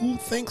beds. Who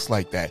thinks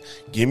like that?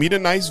 Give me the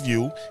nice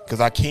view because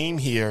I came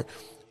here.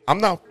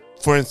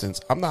 For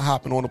instance, I'm not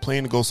hopping on a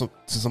plane to go to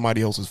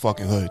somebody else's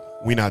fucking hood.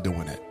 We're not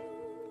doing that.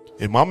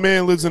 If my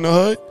man lives in the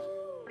hood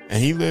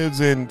and he lives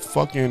in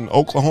fucking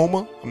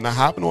Oklahoma, I'm not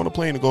hopping on a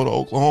plane to go to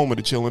Oklahoma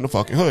to chill in the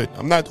fucking hood.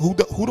 I'm not. Who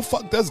the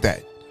fuck does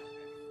that?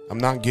 I'm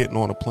not getting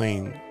on a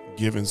plane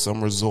giving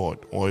some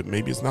resort, or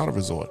maybe it's not a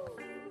resort,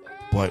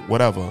 but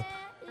whatever,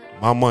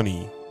 my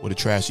money with a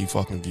trashy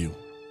fucking view.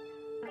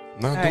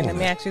 I'm not doing All right, let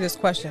me ask you this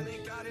question.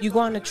 You go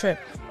on a trip,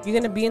 you're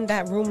going to be in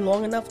that room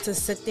long enough to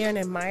sit there and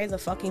admire the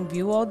fucking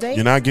view all day?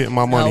 You're not getting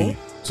my money.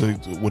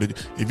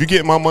 If you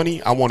get my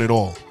money, I want it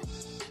all.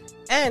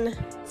 And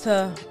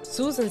to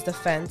Susan's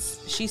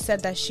defense, she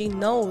said that she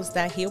knows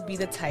that he'll be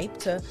the type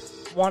to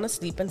want to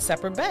sleep in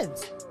separate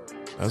beds.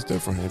 That's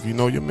different. If you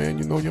know your man,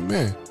 you know your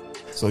man.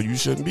 So you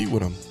shouldn't be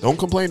with him. Don't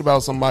complain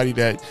about somebody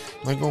that,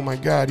 like, oh my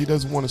God, he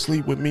doesn't want to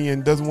sleep with me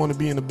and doesn't want to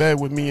be in the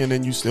bed with me, and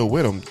then you still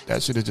with him.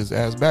 That shit is just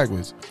ass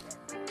backwards.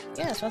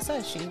 Yeah, that's what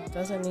I said. She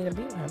doesn't need to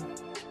be with him.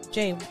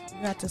 Jay, you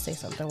have to say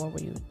something. What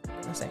were you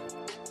going to say?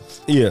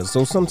 Yeah,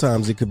 so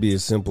sometimes it could be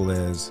as simple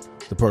as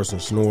the person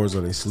snores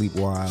or they sleep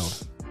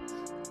wild,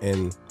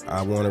 and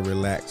I want to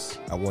relax.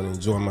 I want to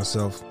enjoy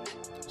myself.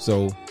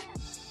 So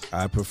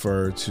I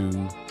prefer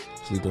to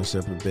sleep in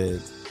separate bed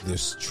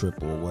this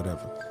trip or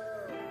whatever.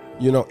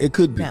 You know, it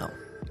could be. No.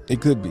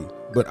 It could be.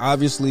 But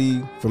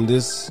obviously, from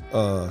this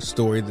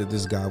story that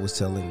this guy was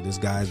telling, this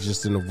guy's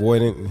just an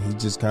avoidant, and he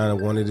just kind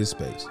of wanted his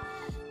space.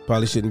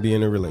 Probably shouldn't be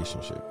in a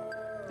relationship.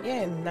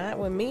 Yeah, not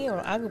with me.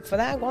 For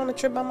that, I go on a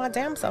trip by my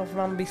damn self if I'm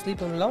going to be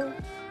sleeping alone.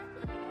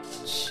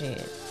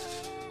 Shit.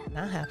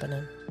 Not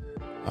happening.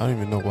 I don't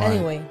even know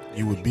why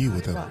you would be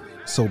with him. Why?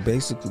 So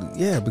basically,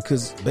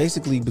 because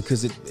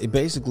it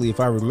basically, if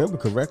I remember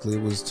correctly,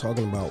 it was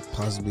talking about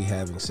possibly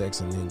having sex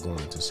and then going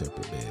to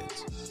separate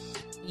beds.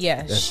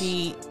 Yeah,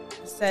 she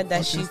said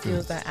that she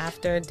feels that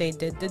after they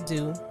did the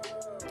do,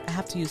 I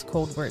have to use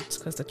code words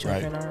because the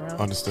children are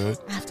around. Understood.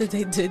 After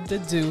they did the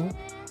do,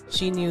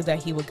 she knew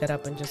that he would get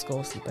up and just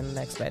go sleep in the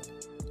next bed.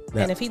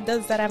 Now, and if he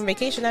does that on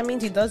vacation, that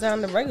means he does that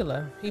on the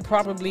regular. He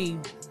probably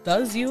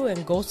does you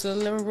and goes to the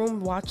living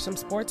room, watch some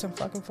sports, and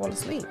fucking fall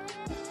asleep.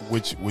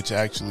 Which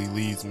actually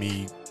leads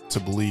me to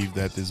believe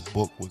that this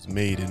book was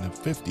made in the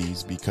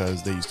 50s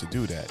because they used to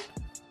do that.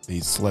 They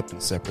slept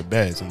in separate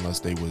beds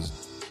unless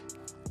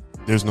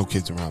there's no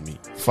kids around me,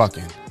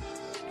 fucking.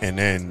 And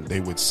then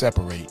they would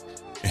separate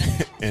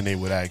and they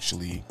would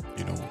actually,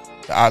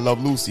 the I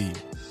Love Lucy,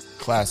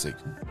 classic.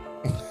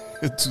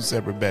 2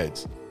 separate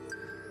beds.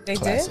 They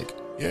classic.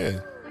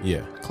 did?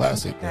 Yeah.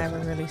 Classic. I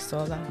haven't really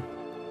saw that.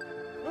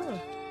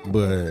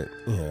 But,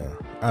 yeah,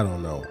 I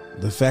don't know.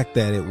 The fact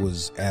that it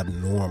was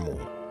abnormal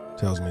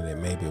tells me that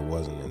maybe it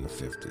wasn't in the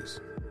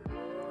 50s.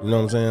 You know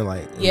what I'm saying?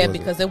 Like, yeah,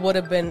 because it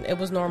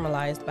was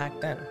normalized back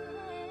then.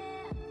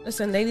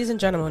 Listen, ladies and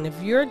gentlemen,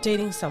 if you're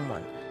dating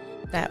someone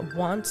that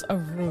wants a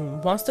room,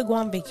 wants to go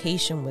on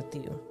vacation with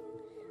you,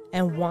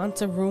 and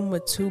wants a room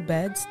with 2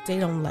 beds, they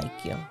don't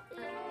like you.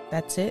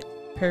 That's it.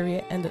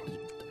 Period.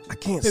 I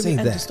can't say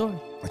that. Story.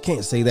 I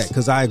can't say that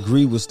because I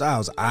agree with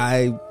Styles.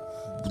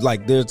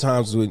 There are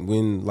times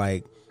when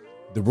like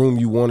the room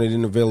you wanted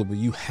isn't available,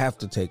 you have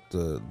to take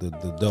the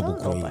double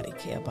queen. Nobody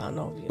care about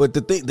no view. But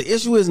the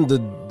issue isn't the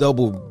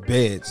double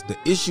beds. The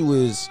issue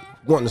is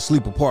wanting to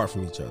sleep apart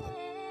from each other.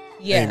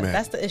 Yeah, Amen.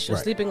 That's the issue.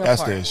 Right. Sleeping apart.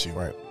 That's the issue.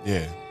 Right.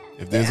 Yeah.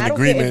 If there's an I don't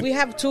agreement. care if we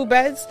have 2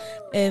 beds,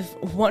 if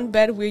one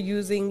bed we're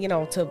using,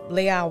 to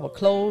lay our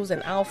clothes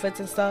and outfits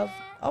and stuff,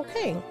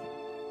 okay,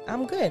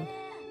 I'm good.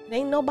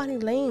 Ain't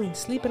nobody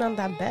sleeping on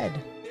that bed.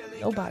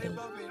 Nobody.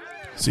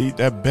 See,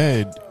 that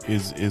bed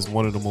is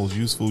one of the most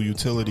useful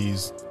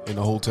utilities in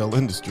the hotel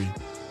industry.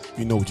 If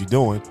you know what you're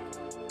doing.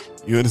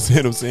 You understand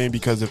what I'm saying?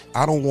 Because if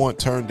I don't want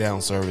turn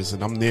down service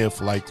and I'm there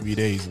for like 3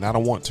 days and I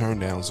don't want turn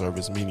down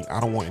service, meaning I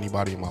don't want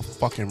anybody in my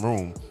fucking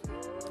room,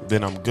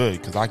 then I'm good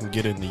because I can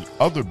get in the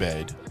other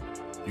bed.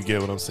 You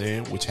get what I'm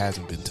saying? Which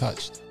hasn't been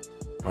touched,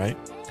 right?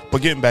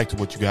 But getting back to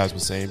what you guys were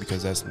saying,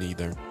 because that's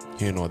neither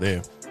here nor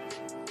there.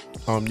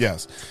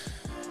 Yes.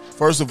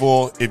 First of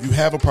all, if you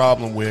have a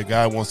problem where a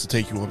guy wants to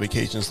take you on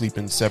vacation and sleep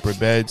in separate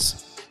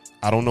beds,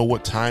 I don't know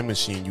what time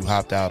machine you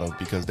hopped out of,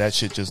 because that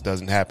shit just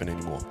doesn't happen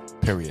anymore.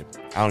 Period.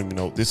 I don't even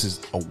know. This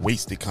is a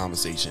wasted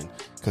conversation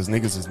because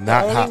niggas is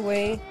not. The only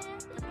way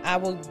I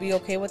will be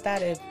okay with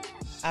that if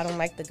I don't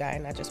like the guy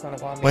and I just want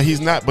to go on vacation. But he's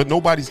not. But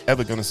nobody's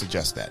ever gonna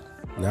suggest that.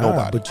 Nah,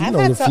 Nobody. but you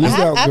know the flew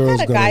out I've girls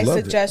had a gonna guy love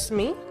suggest it.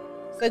 me.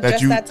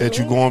 That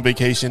you go on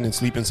vacation and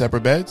sleep in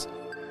separate beds.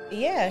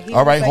 Yeah.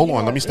 All right, hold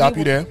on. Let me stop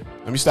you there.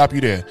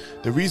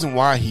 The reason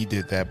why he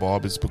did that,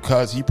 Bob, is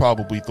because he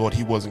probably thought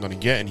he wasn't going to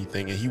get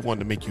anything, and he wanted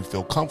to make you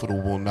feel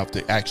comfortable enough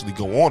to actually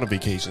go on a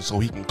vacation, so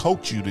he can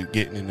coach you to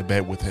getting in the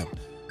bed with him.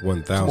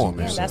 1,000%. Come on,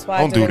 man. That's why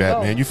don't do that,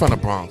 go. man. You from the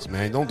Bronx,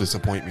 man. Don't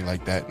disappoint me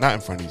like that. Not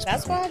in front of these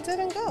That's people. why I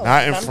didn't go.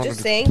 Not in I'm front just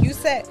of saying.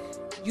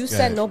 You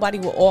said nobody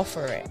will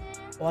offer it.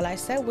 All I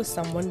said was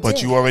someone But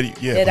did. you already,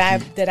 yeah.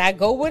 Did I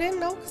go with it?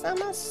 No, because I'm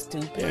not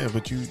stupid. Yeah,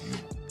 but you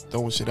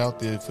throwing shit out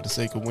there for the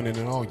sake of winning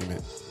an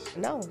argument.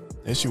 No.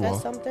 Yes, you Said are.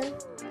 something,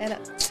 and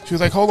She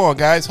was like, hold on,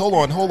 guys. Hold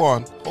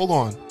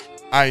on.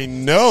 I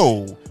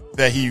know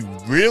that he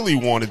really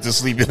wanted to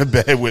sleep in a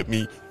bed with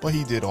me, but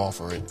he did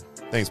offer it.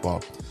 Thanks,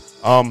 Bob.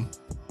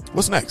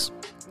 What's next?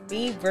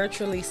 me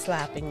virtually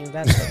slapping you.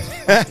 That's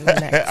what's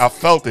next. I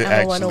felt it, I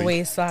don't want to actually.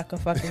 wait so I can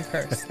fucking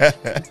curse.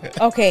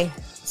 Okay,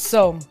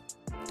 so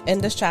in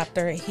this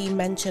chapter, he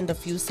mentioned a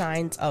few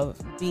signs of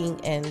being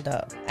in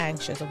the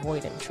anxious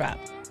avoidant trap.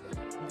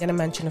 I'm going to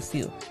mention a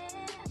few.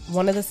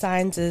 One of the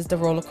signs is the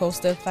roller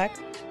coaster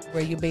effect,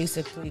 where you're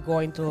basically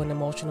going through an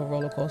emotional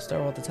roller coaster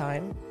all the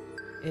time.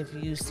 If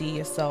you see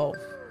yourself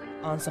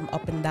on some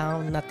up and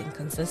down, nothing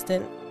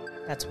consistent,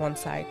 that's one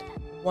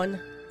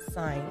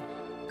sign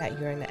that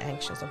you're in an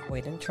anxious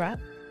avoidant trap.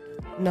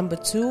 Number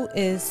 2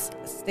 is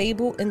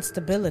stable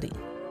instability.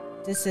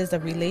 This is a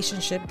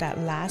relationship that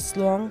lasts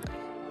long,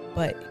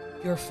 but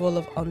you're full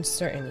of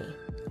uncertainty.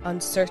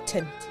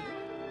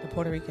 The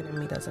Puerto Rican in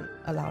me doesn't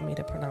allow me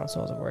to pronounce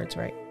all the words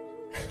right.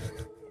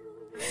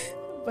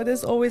 But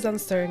there's always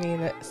certainty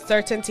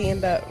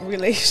in the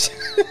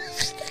relationship.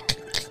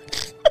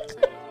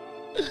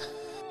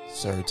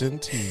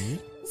 Certainty.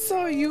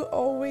 So you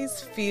always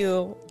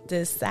feel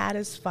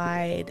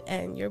dissatisfied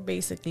and you're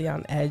basically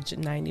on edge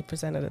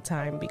 90% of the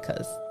time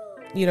because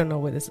you don't know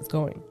where this is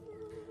going.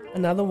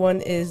 Another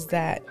one is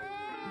that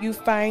you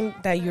find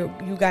that you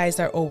guys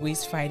are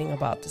always fighting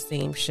about the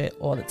same shit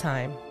all the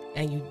time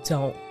and you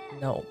don't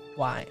know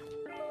why.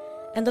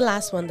 And the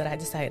last one that I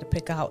decided to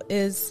pick out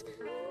is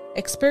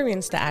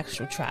experience the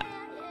actual trap.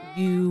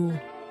 You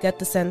get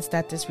the sense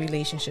that this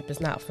relationship is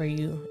not for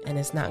you and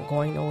it's not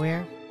going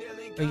nowhere,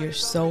 but you're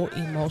so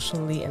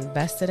emotionally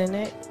invested in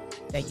it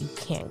that you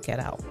can't get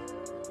out.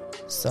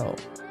 So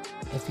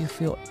if you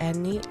feel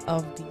any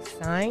of these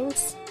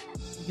signs,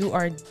 you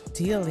are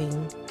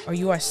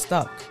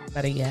stuck,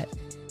 better yet,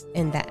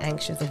 in that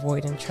anxious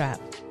avoidant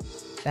trap.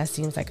 That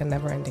seems like a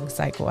never-ending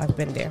cycle. I've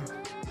been there.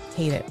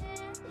 Hate it.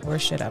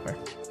 Worst shit ever.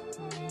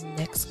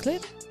 Next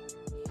clip.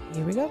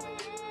 Here we go.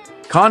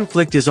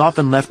 Conflict is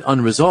often left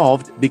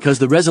unresolved because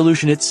the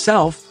resolution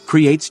itself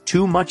creates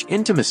too much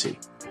intimacy.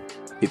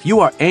 If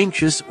you are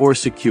anxious or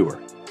secure,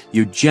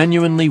 you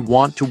genuinely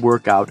want to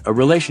work out a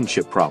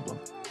relationship problem.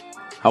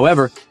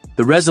 However,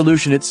 the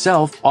resolution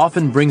itself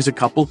often brings a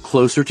couple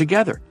closer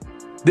together.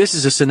 This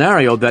is a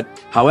scenario that,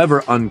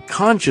 however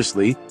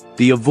unconsciously,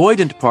 the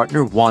avoidant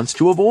partner wants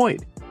to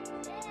avoid.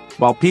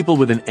 While people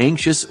with an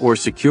anxious or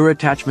secure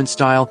attachment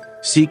style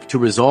seek to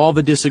resolve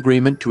a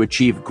disagreement to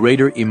achieve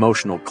greater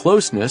emotional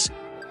closeness,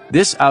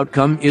 this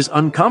outcome is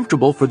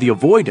uncomfortable for the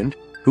avoidant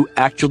who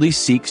actually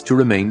seeks to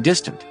remain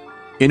distant.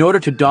 In order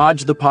to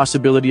dodge the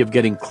possibility of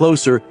getting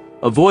closer,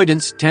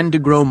 avoidants tend to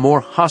grow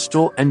more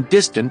hostile and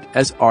distant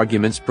as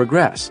arguments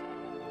progress.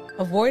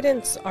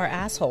 Avoidants are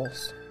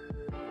assholes.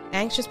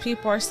 Anxious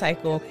people are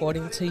psycho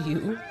according to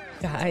you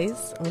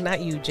guys. Well,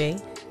 not you, Jay.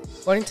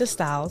 According to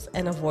Styles,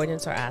 and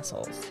avoidants are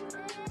assholes.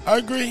 I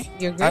agree.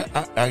 You agree?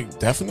 I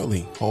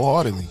definitely,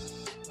 wholeheartedly.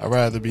 I'd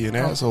rather be an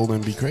asshole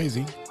than be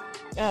crazy.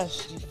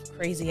 Gosh, you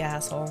crazy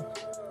asshole.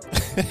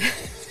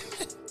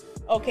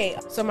 Okay,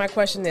 so my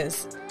question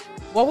is,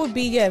 what would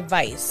be your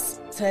advice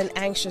to an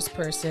anxious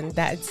person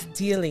that's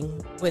dealing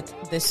with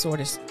this sort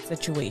of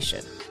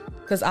situation?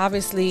 Because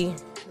obviously,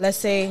 let's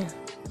say,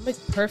 a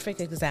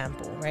perfect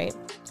example, right?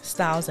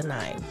 Styles and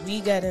I, we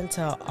get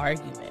into an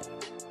argument.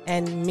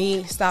 And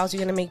me, Styles, you're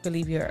going to make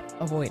believe you're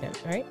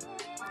avoidant, right?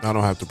 I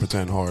don't have to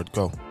pretend hard.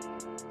 Go.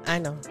 I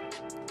know.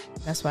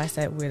 That's why I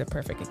said we're the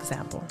perfect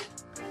example.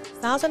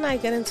 Styles and I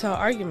get into an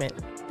argument.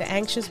 The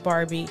anxious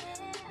Barbie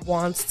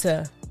wants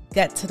to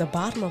get to the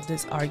bottom of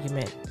this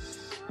argument.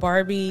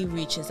 Barbie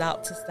reaches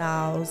out to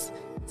Styles,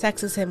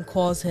 texts him,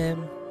 calls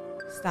him.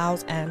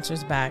 Styles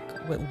answers back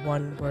with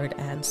one-word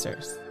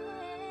answers.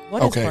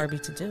 What is Barbie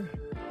to do?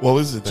 Well,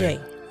 this is the thing.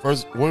 Jay.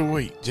 First,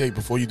 wait, Jay,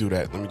 before you do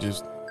that, let me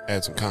just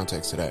add some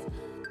context to that.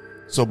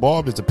 So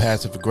Barb is a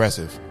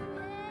passive-aggressive,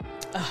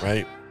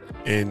 right?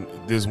 And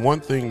there's one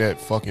thing that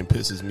fucking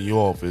pisses me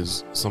off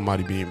is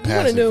somebody being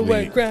passively... You want to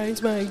know what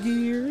grinds my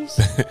gears?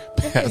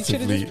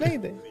 passively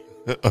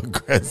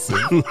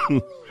aggressive.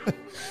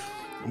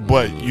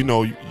 But, you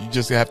know, you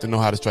just have to know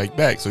how to strike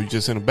back. So you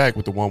just send them back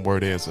with the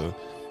one-word answer.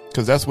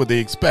 Because that's what they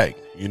expect,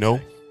 you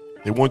know?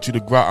 They want you to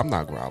grovel. I'm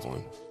not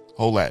groveling.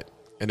 Hold that.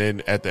 And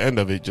then at the end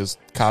of it, just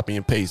copy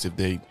and paste if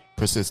they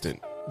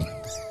persistent.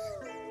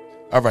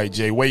 All right,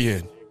 Jay, weigh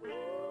in.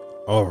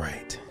 All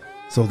right.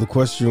 So the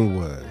question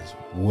was,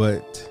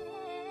 what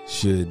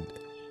should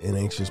an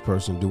anxious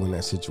person do in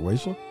that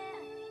situation?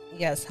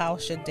 Yes, how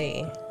should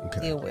they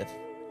deal with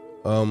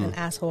an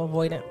asshole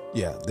avoidant?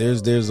 Yeah,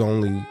 there's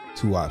only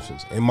two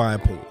options, in my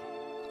opinion.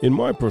 In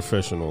my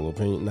professional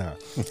opinion,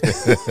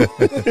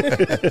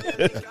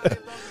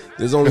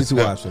 there's only two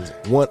options.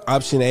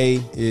 Option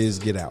A is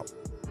get out.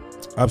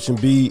 Option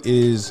B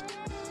is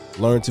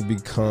learn to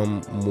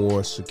become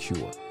more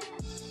secure.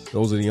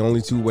 Those are the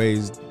only two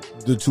ways,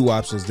 the two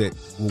options that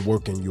will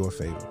work in your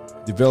favor.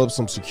 Develop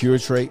some secure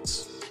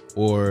traits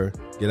or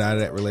get out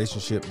of that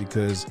relationship,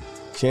 because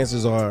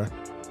chances are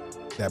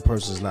that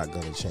person's not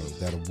going to change.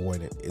 That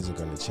avoidant isn't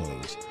going to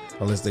change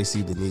unless they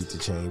see the need to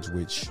change,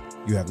 which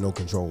you have no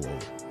control over.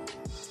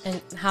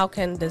 And how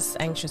can this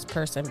anxious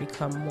person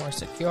become more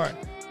secure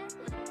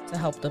to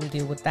help them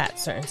deal with that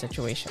certain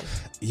situation?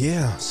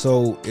 Yeah,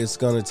 so it's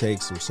going to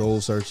take some soul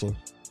searching.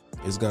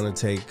 It's going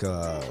to take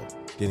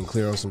getting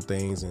clear on some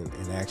things and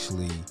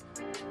actually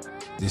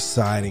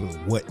deciding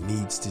what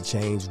needs to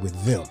change with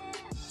them,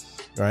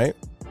 right?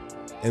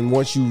 And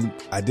once you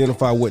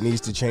identify what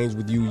needs to change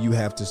with you, you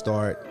have to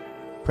start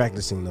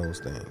practicing those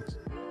things.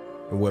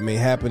 And what may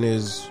happen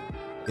is,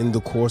 in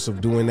the course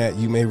of doing that,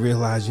 you may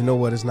realize, you know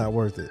what, it's not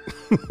worth it.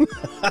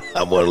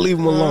 I want to leave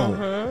them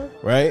alone,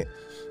 right?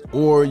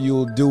 Or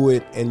you'll do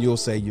it and you'll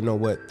say, you know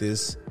what,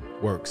 this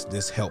works,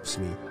 this helps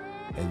me,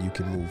 and you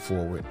can move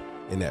forward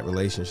in that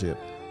relationship.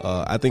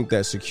 I think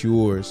that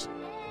secures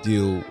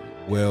deal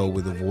well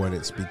with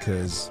avoidance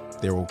because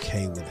they're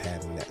okay with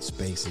having that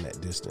space and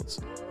that distance,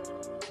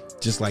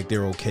 just like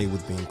they're okay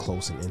with being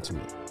close and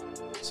intimate.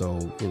 So,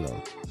 you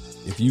know,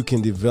 if you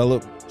can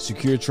develop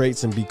secure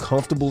traits and be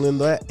comfortable in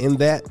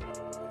that,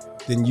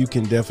 then you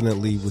can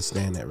definitely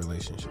withstand that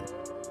relationship.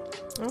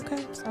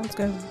 Okay, sounds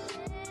good.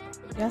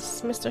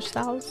 Yes, Mr.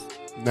 Styles?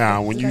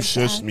 Nah, when you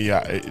shushed me,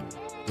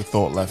 the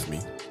thought left me.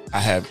 I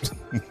have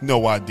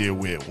no idea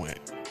where it went.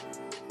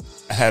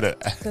 I had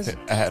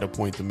a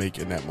point to make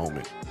in that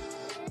moment.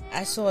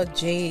 I saw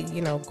Jay,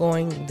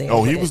 going there.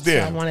 Oh, he was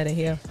there. So I wanted to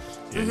hear.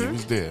 Yeah, he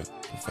was there.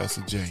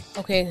 Professor J.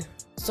 Okay,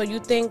 so you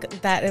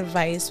think that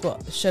advice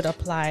should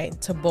apply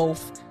to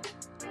both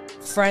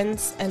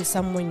friends and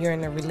someone you're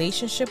in a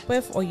relationship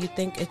with, or you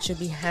think it should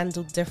be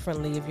handled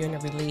differently if you're in a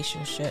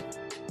relationship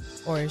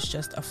or it's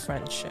just a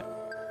friendship?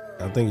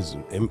 I think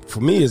for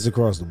me, it's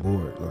across the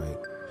board.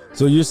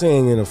 So you're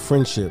saying in a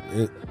friendship,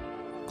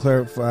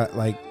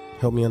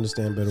 help me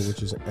understand better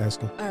what you're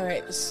asking. All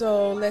right,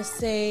 so let's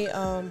say,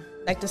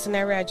 like the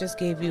scenario I just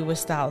gave you with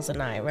Styles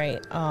and I, right?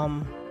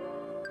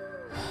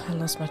 I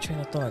lost my train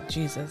of thought.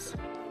 Jesus.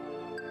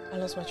 I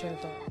lost my train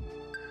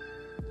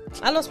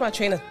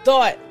of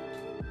thought.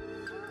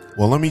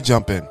 Well, let me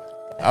jump in.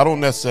 I don't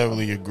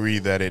necessarily agree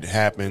that it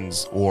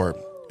happens or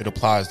it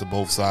applies to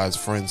both sides,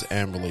 friends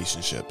and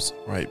relationships,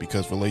 right?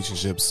 Because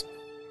relationships,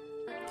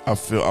 I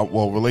feel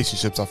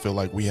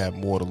like we have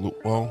more to lose.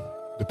 Well,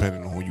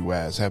 depending on who you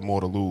ask, have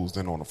more to lose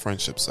than on the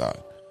friendship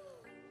side,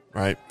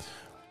 right?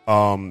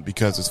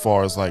 Because as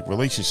far as like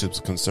relationships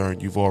are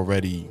concerned, you've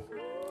already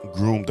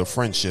groomed a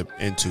friendship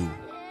into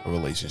a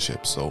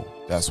relationship. So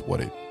that's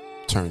what it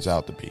turns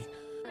out to be.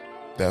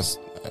 That's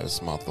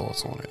my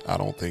thoughts on it. I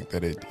don't think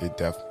that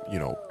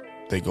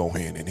they go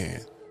hand in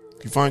hand.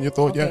 You find your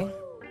thought yet?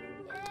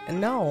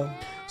 No.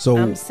 So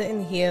I'm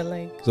sitting here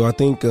like. So I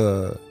think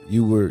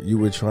you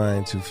were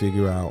trying to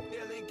figure out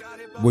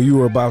what you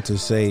were about to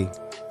say.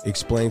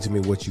 Explain to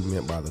me what you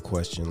meant by the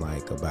question,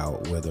 like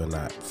about whether or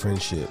not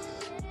friendship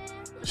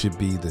should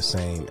be the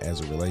same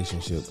as a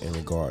relationship in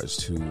regards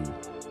to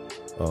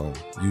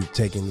you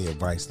taking the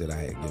advice that I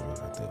had given.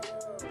 I think.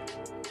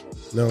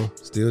 No,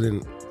 still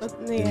didn't.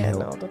 Yeah,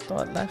 no, the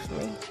thought left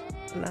me.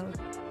 No.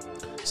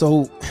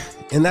 So,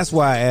 and that's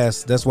why I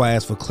asked. That's why I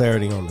asked for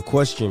clarity on the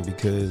question,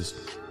 because,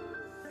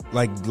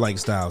 like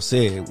Styles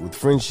said, with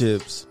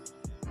friendships,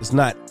 it's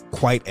not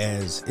quite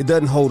as, it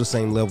doesn't hold the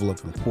same level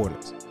of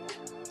importance.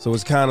 So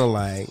it's kind of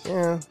like,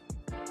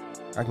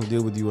 I can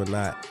deal with you or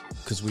not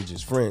because we're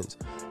just friends.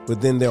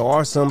 But then there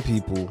are some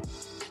people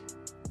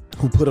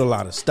who put a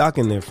lot of stock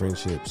in their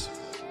friendships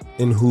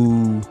and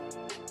who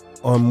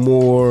are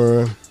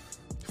more,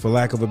 for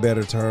lack of a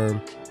better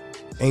term,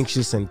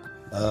 anxious and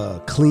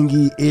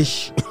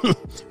clingy-ish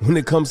when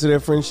it comes to their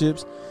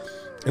friendships.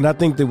 And I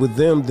think that with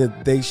them,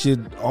 that they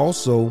should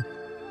also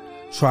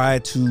try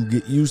to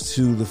get used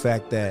to the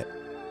fact that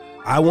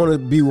I want to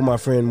be with my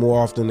friend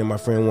more often than my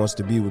friend wants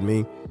to be with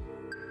me.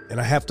 And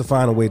I have to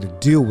find a way to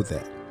deal with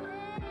that.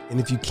 And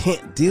if you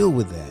can't deal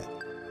with that,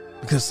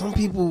 because some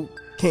people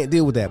can't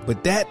deal with that,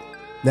 but that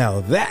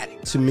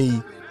to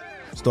me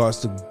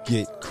starts to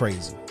get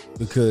crazy.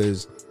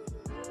 Because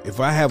if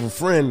I have a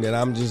friend that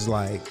I'm just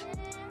like,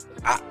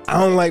 I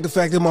don't like the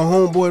fact that my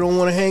homeboy don't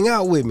want to hang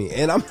out with me.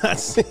 And I'm not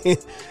saying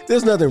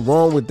there's nothing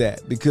wrong with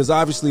that, because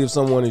obviously if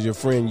someone is your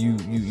friend,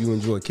 you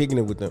enjoy kicking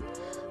it with them.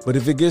 But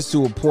if it gets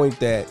to a point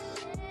that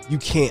you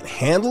can't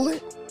handle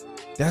it,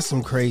 that's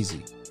some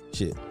crazy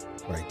shit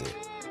right there.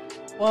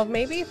 Well,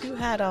 maybe if you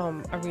had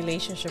a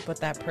relationship with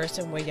that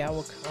person where y'all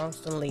were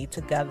constantly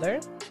together,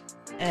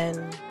 and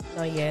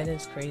it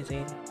is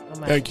crazy.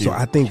 Thank you. So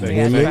I think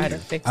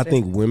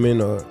women,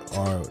 women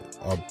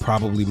are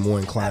probably more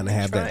inclined to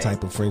have that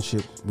type of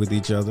friendship with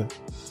each other,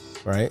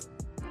 right?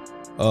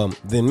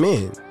 Than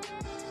men.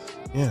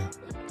 Yeah,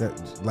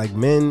 that, like,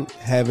 men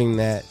having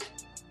that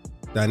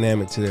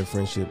dynamic to their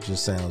friendship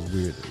just sounds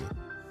weird to me.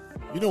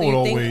 You know what?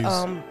 Always.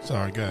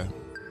 Sorry, go ahead.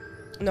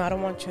 No, I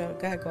don't want you.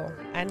 Go ahead, go.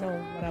 I know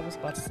what I was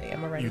about to say.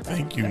 I'm already. You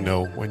think you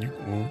know when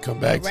we come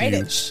back to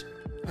you?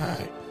 All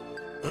right.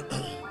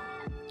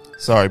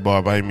 Sorry,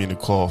 Barb. I didn't mean to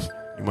cough.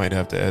 You might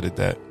have to edit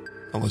that,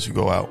 unless you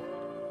go out.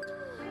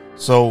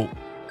 So,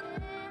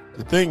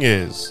 the thing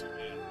is,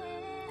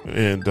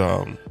 and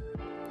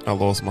I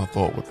lost my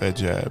thought with that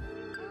jab.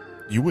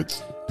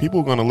 People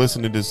are gonna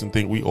listen to this and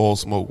think we all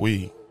smoke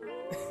weed.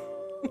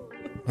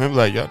 I'm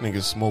like, y'all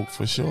niggas smoke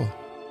for sure.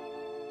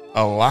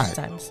 A lot.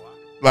 Sometimes.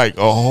 Like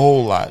a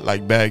whole lot,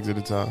 like bags at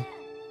a time.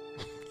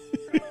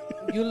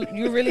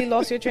 You really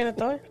lost your train of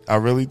thought? I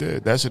really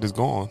did. That shit is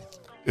gone.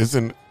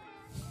 Shit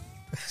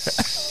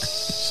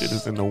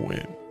is in the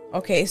wind.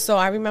 Okay, so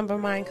I remember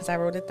mine because I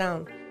wrote it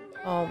down.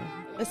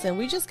 Listen,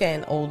 we just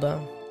getting older.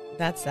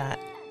 That's that.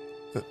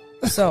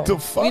 So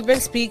we've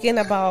been speaking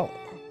about.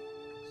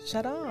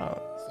 Shut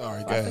up.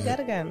 Sorry, go ahead.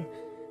 Forget again.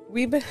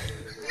 We've been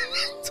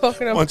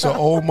talking about bunch of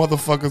old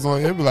motherfuckers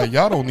on here. Be like,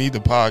 y'all don't need the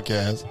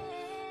podcast.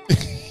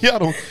 Y'all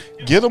don't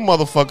get them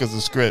motherfuckers a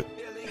script.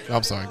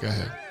 I'm sorry, go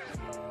ahead.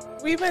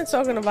 We've been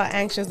talking about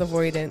anxious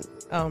avoidant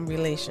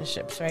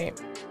relationships, right?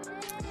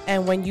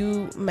 And when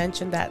you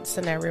mentioned that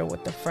scenario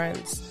with the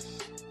friends,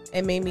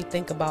 it made me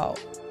think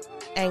about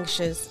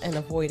anxious and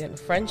avoidant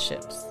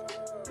friendships.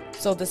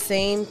 So the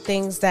same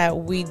things that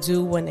we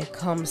do when it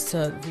comes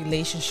to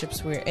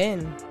relationships we're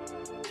in,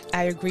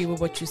 I agree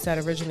with what you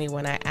said originally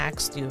when I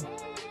asked you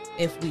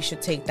if we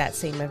should take that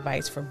same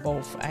advice for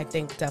both. I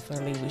think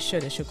definitely we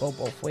should. It should go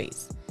both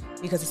ways.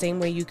 Because the same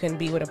way you can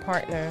be with a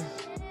partner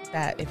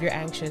that if you're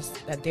anxious,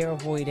 that they're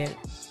avoidant,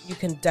 you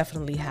can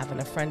definitely have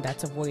a friend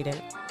that's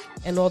avoidant.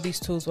 And all these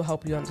tools will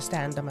help you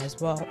understand them as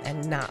well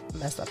and not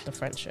mess up the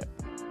friendship.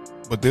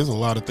 But there's a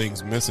lot of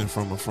things missing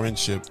from a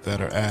friendship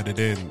that are added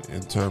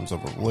in terms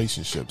of a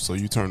relationship. So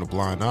you turn a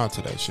blind eye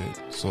to that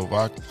shit. So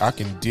if I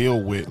can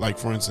deal with, like,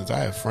 for instance, I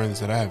have friends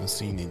that I haven't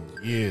seen in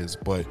years,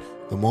 but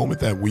the moment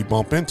that we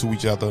bump into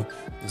each other,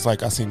 it's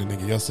like I seen a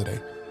nigga yesterday.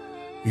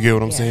 You get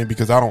what I'm saying?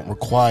 Because I don't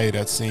require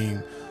that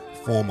same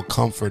form of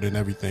comfort and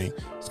everything.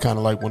 It's kind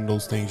of like one of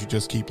those things you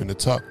just keep in the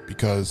tuck,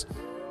 because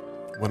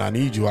when I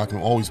need you, I can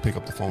always pick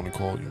up the phone and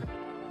call you.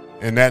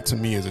 And that to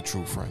me is a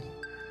true friend.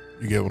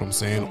 You get what I'm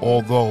saying?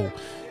 Although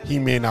he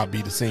may not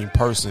be the same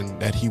person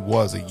that he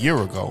was a year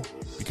ago,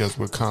 because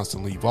we're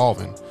constantly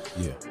evolving.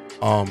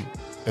 Yeah.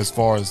 As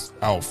far as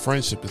our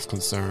friendship is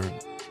concerned,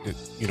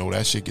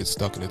 that shit gets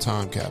stuck in a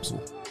time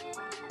capsule.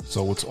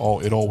 So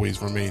it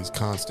always remains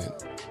constant.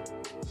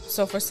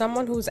 So for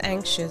someone who's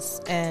anxious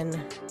and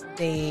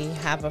they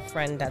have a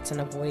friend that's an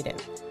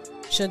avoidant,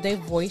 should they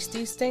voice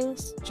these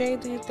things, Jay,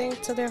 do you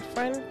think, to their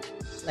friend?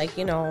 Like,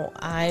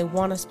 I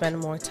want to spend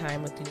more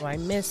time with you. I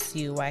miss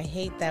you. I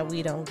hate that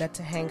we don't get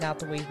to hang out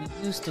the way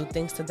we used to.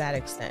 Things to that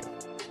extent.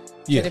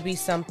 Should it be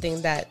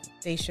something that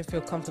they should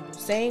feel comfortable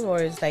saying,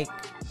 or is like,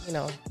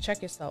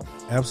 check yourself?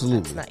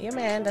 Absolutely. That's not your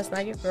man. That's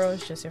not your girl.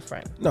 It's just your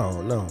friend.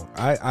 No.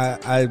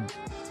 I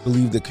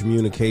believe that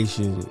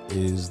communication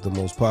is the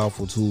most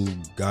powerful tool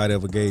God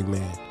ever gave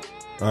man.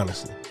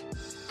 Honestly.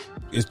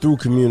 It's through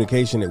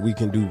communication that we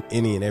can do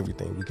any and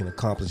everything. We can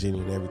accomplish any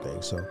and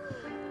everything. So,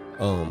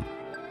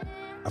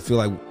 I feel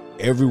like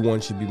everyone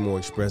should be more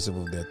expressive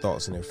of their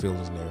thoughts and their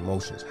feelings and their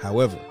emotions.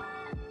 However,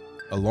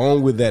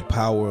 along with that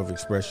power of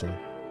expression,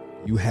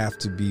 you have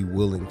to be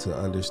willing to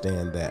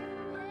understand that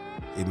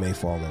it may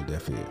fall on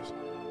deaf ears.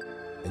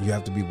 And you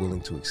have to be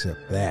willing to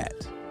accept that.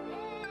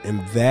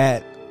 And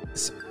that,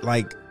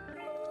 like,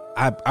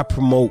 I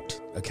promote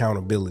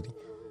accountability.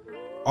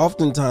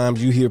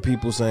 Oftentimes you hear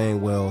people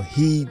saying, well,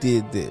 he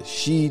did this,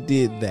 she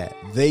did that,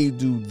 they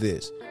do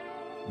this.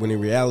 When in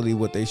reality,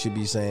 what they should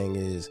be saying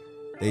is,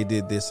 they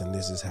did this and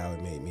this is how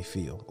it made me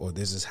feel, or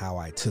this is how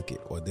I took it,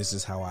 or this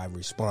is how I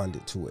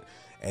responded to it.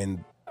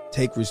 And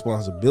take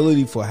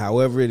responsibility for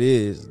however it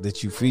is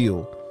that you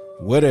feel,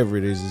 whatever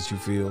it is that you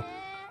feel,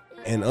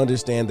 and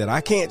understand that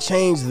I can't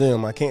change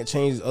them. I can't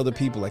change other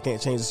people. I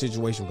can't change the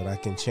situation, but I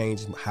can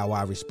change how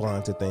I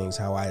respond to things,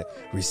 how I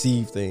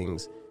receive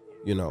things,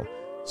 you know.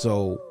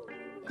 So,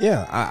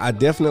 yeah, I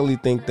definitely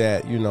think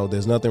that, you know,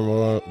 there's nothing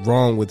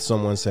wrong with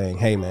someone saying,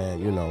 hey, man,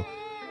 you know,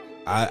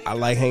 I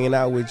like hanging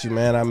out with you,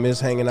 man. I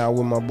miss hanging out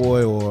with my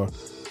boy, or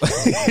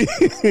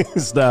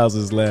Styles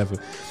is laughing.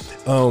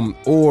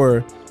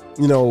 Or,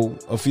 you know,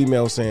 a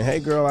female saying, hey,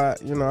 girl, I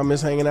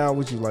miss hanging out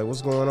with you. Like,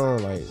 what's going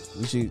on? Like,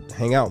 we should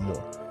hang out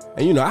more.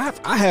 And, you know,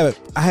 I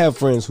have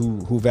friends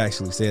who've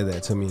actually said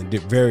that to me in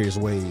various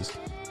ways.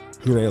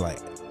 You know, they're like,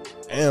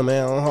 damn,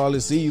 man, I don't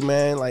hardly see you,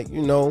 man. Like,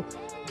 you know,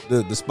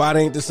 the spot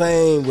ain't the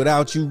same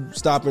without you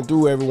stopping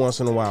through every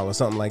once in a while or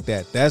something like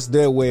that. That's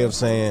their way of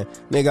saying,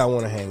 nigga, I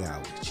want to hang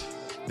out with you.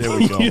 There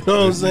we go. You know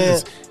what I'm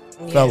saying?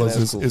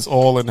 Fellas, cool. it's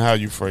all in how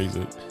you phrase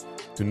it.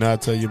 Do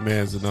not tell your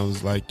mans and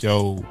others like,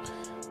 yo,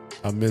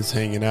 I miss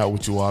hanging out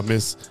with you. Or I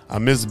miss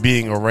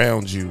being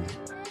around you.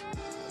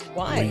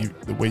 Why?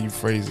 The way you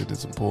phrase it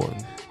is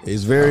important.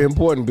 It's very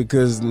important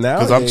because now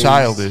I'm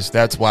childish.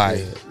 That's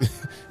why.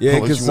 Yeah,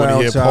 it could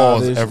sound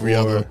childish. Every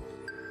other,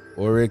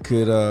 or it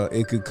could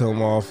come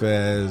off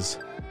as,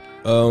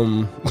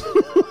 for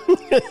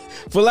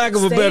lack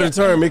of a better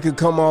term, it could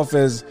come off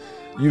as,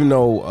 you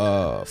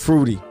know,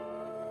 fruity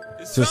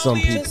to some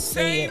people. Just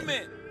say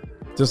it.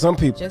 To some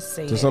people. Just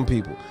say to it. some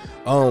people.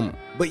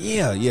 But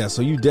yeah.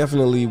 So you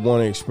definitely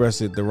want to express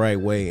it the right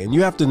way, and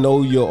you have to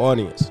know your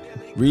audience.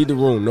 Read the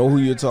room. Know who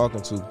you're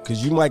talking to,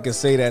 because you might can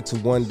say that to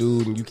one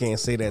dude and you can't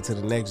say that to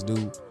the next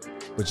dude,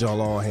 but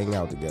y'all all hang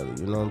out together.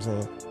 You know what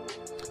I'm saying?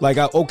 Like,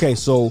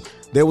 so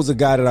there was a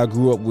guy that I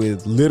grew up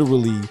with.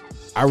 Literally,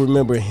 I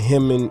remember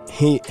him and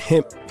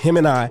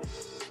I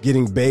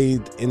getting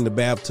bathed in the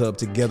bathtub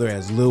together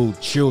as little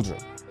children.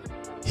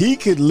 He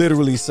could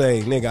literally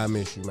say, "Nigga, I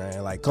miss you,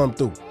 man. Like, come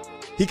through."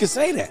 He could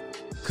say that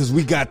because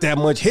we got that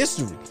much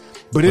history.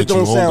 But it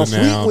don't sound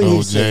sweet when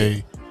he say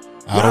it.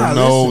 I don't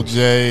know,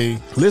 Jay.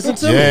 Listen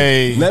to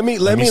Jay, me.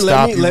 Let me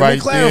clarify.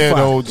 Let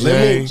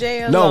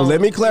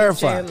me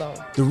clarify.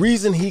 The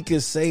reason he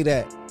could say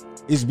that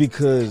is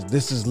because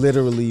this is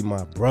literally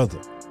my brother.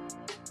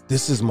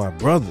 This is my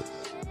brother.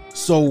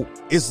 So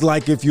it's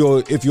like if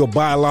your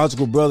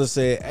biological brother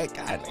said, "Hey,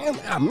 goddamn,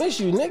 I miss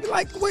you, nigga.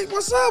 Like, wait,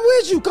 what's up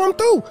with you? Come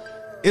through."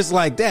 It's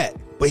like that.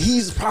 But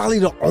he's probably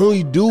the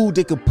only dude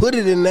that could put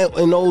it in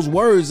those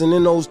words and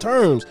in those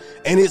terms,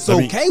 and it's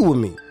okay with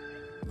me.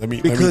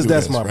 Because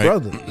that's my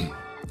brother.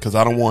 Because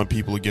I don't want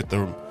people to get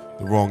the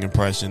wrong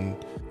impression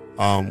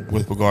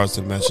with regards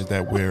to the message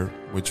that we're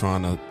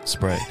trying to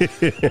spread.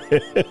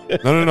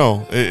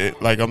 No.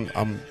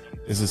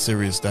 It's a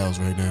serious Styles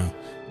right now.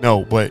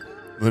 No, but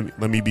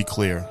let me be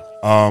clear.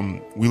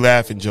 We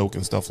laugh and joke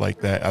and stuff like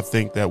that. I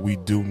think that we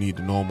do need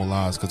to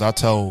normalize, because I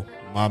tell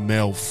my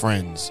male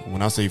friends,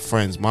 when I say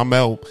friends, my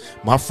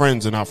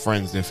friends are not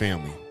friends, they're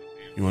family.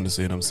 You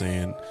understand what I'm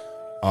saying?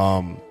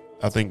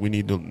 I think we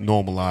need to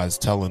normalize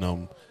telling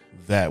them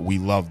that we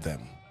love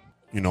them,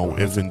 you know, 100%.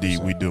 If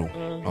indeed we do.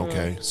 Mm-hmm.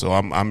 Okay. So I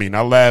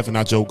laugh and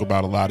I joke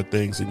about a lot of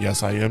things, and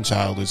yes, I am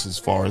childish as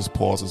far as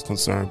Paul's is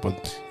concerned,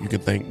 but you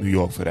can thank New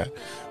York for that.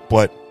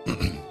 But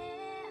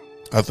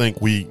I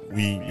think we,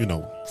 you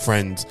know,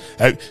 friends,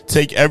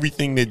 take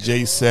everything that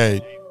Jay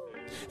said.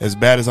 As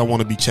bad as I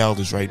want to be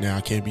childish right now,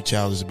 I can't be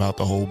childish about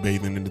the whole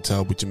bathing in the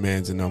tub with your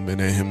mans and them, and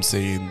then him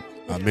saying,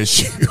 "I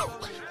miss you."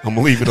 I'm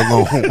gonna leave it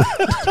alone.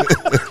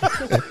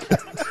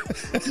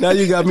 Now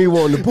you got me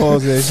wanting to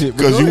pause that shit.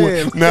 But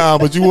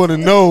you want to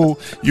know.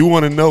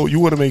 You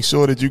want to make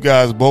sure that you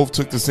guys both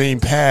took the same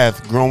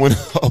path growing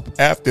up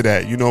after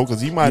that. You know,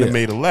 because he might have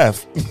made a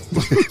left, and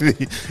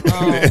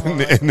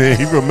then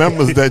he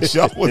remembers that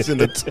y'all was in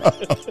the tub.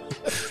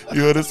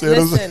 You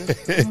understand?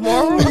 Listen,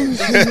 moral of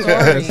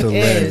the story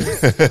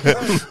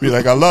is be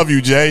like, "I love you,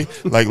 Jay."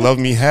 Like, love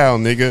me how,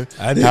 nigga?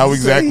 How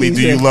exactly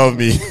do you love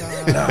me?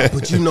 Nah,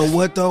 but you know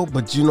what though?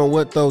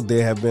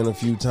 There have been a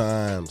few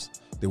times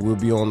that we'll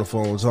be on the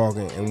phone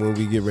talking, and when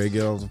we get ready to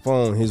get off the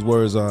phone, his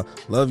words are,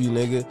 "Love you,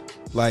 nigga."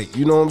 Like,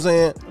 you know what I'm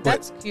saying?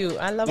 That's cute.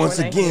 I love. Once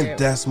again,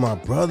 that's my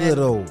brother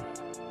though.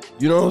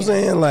 You know what I'm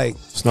saying? Like,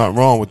 it's not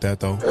wrong with that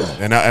though,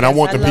 and I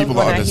want the people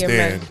to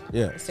understand.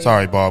 Yeah.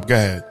 Sorry, Bob. Go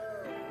ahead.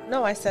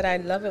 No, I said I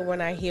love it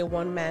when I hear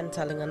one man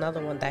telling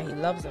another one that he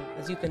loves them,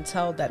 because you can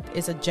tell that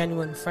it's a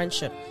genuine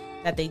friendship,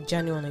 that they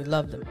genuinely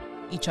love them,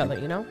 each other.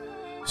 You know.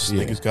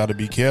 Niggas got to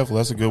be careful.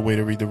 That's a good way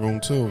to read the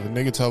room too. If a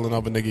nigga tell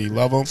another nigga he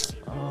love him,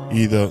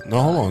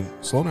 hold on,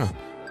 slow down.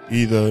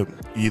 Either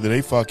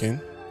they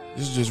fucking,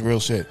 this is just real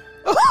shit.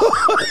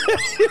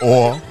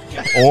 or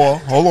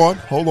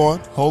hold on.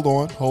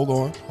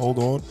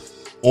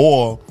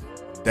 Or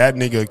that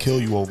nigga will kill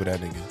you over that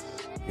nigga.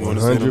 You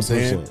understand what I'm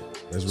saying?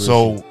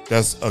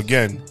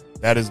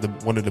 That is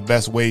one of the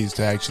best ways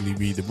to actually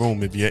read the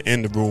room, if you're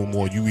in the room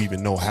or you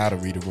even know how to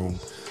read the room.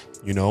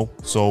 You know,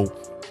 so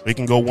it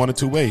can go one or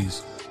two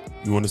ways.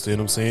 You understand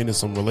what I'm saying? It's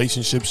some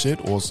relationship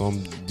shit or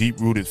some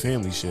deep-rooted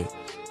family shit.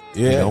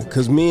 Yeah,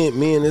 because me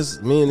and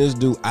this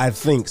dude, I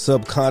think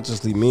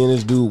subconsciously, me and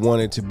this dude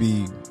wanted to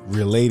be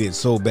related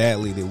so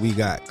badly that we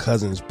got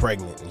cousins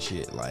pregnant and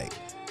shit. Like,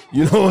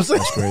 you know what I'm saying?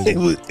 That's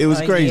crazy. It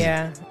was crazy.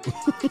 Yeah.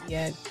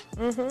 Yeah.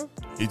 Mm-hmm.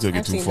 He took it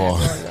I've too seen far.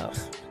 that growing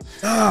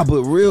up.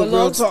 But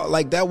real talk,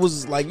 like that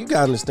was like, you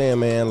gotta understand,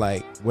 man.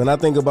 Like when I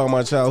think about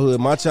my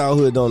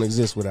childhood don't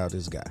exist without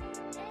this guy.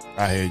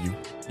 I hear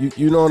you.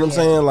 You know what I'm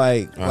saying?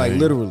 Like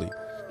literally.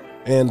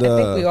 And I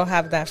think we all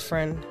have that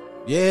friend.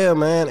 Yeah,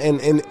 man,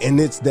 and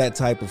it's that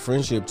type of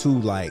friendship too.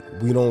 Like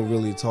we don't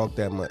really talk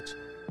that much.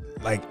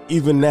 Like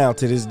even now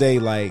to this day,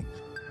 like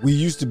we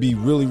used to be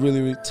really,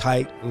 really, really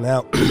tight.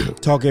 Now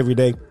talk every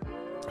day.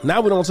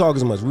 Now we don't talk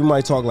as much. We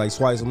might talk like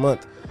twice a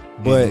month,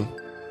 but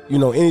you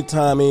know,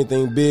 anytime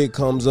anything big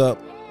comes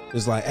up,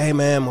 it's like, hey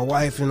man, my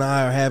wife and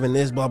I are having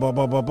this, blah blah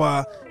blah blah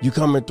blah. You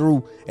coming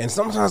through? And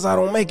sometimes I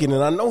don't make it,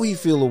 and I know he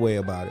feel a way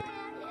about it,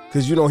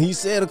 cause you know he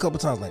said a couple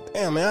times like,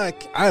 damn man,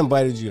 I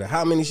invited you to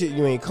how many shit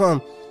you ain't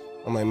come.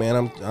 I'm like,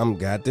 man, I'm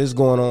got this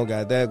going on,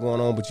 got that going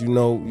on, but you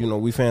know,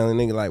 we family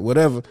nigga, like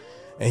whatever.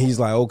 And he's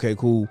like, okay,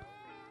 cool.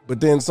 But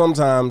then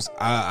sometimes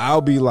I'll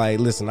be like,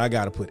 listen, I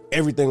got to put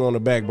everything on the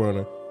back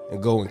burner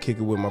and go and kick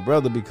it with my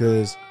brother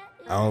because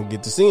I don't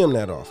get to see him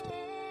that often.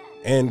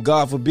 And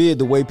God forbid,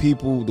 the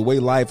way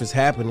life is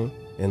happening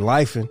and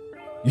lifing,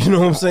 you know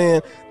what I'm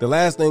saying? The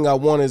last thing I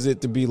want is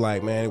it to be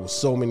like, man, it was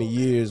so many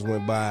years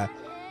went by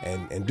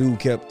and dude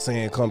kept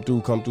saying, come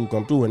through.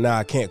 And now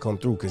I can't come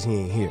through because he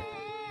ain't here.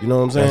 You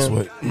know what I'm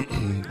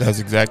saying? That's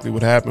exactly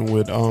what happened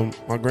with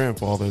my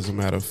grandfather, as a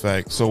matter of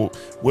fact. So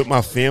with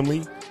my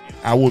family,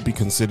 I would be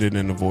considered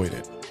an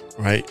avoidant,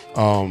 right?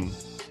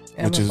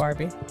 Which is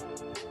Barbie.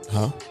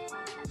 Huh?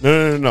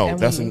 No.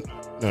 That's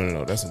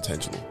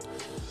intentional.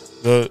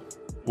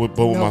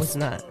 It's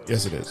not.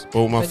 Yes, it is.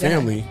 But with my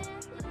family,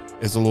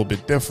 it's a little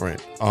bit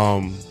different.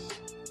 I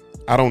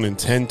don't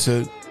intend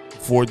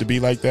for it to be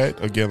like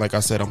that. Again, like I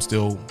said, I'm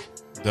still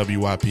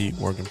WIP,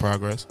 work in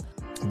progress.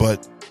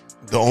 But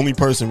the only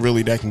person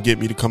really that can get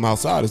me to come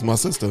outside is my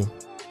sister.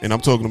 And I'm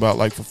talking about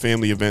like for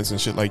family events and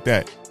shit like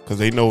that. Because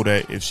they know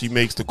that if she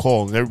makes the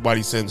call and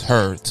everybody sends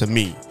her to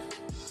me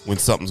when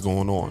something's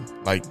going on,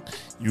 like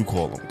you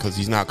call him because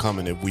he's not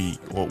coming if we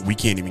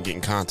can't even get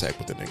in contact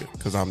with the nigga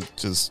because I'm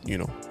just,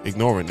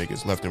 ignoring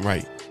niggas left and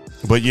right.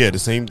 But yeah, the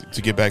same,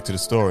 to get back to the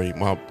story,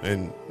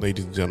 and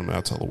ladies and gentlemen,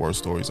 I tell the worst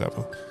stories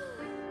ever.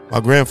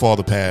 My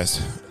grandfather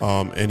passed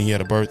and he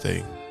had a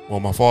birthday. Well,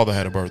 my father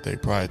had a birthday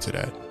prior to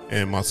that.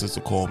 And my sister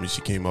called me.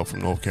 She came up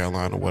from North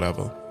Carolina or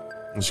whatever.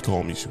 And she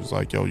called me. She was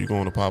like, yo, you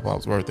going to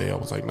Pop-Pop's birthday? I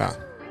was like, nah.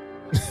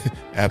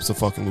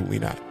 Absolutely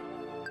not.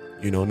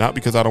 Not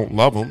because I don't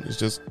love him. It's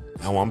just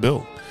how I'm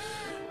built.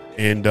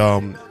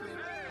 And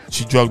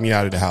she drugged me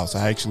out of the house.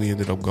 I actually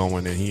ended up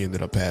going, and he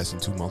ended up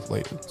passing 2 months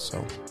later.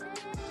 So,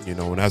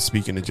 and that's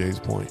speaking to Jay's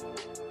point.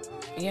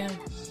 Yeah,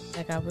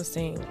 like I was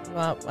saying.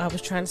 Well, I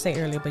was trying to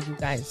say earlier, but you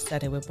guys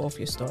said it with both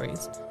your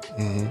stories.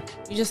 Mm-hmm.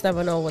 You just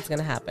never know what's going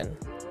to happen.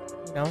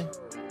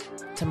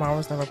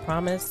 Tomorrow's never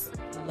promised.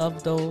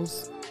 Love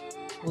those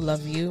who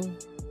love you.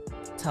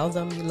 Tell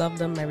them you love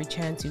them every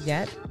chance you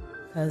get,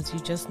 because you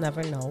just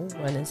never know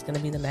when it's going to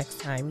be the next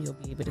time you'll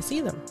be able to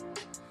see them.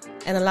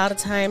 And a lot of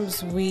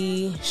times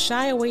we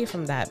shy away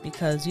from that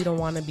because you don't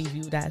want to be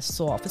viewed as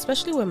soft,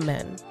 especially with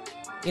men.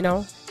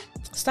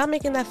 Stop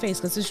making that face,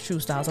 because it's true,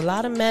 Styles. A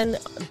lot of men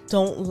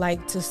don't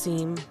like to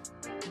seem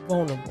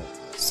vulnerable,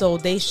 so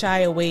they shy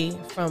away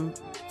from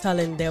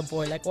telling their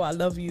boy like, oh, I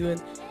love you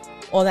and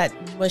all that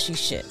mushy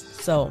shit.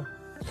 So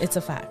it's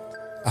a fact.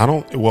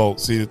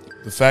 See,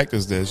 the fact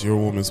is this: you're a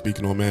woman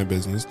speaking on man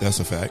business. That's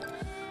a fact.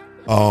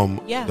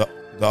 Yeah.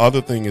 The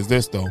other thing is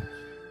this, though.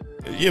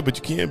 Yeah, but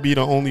you can't be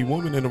the only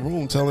woman in the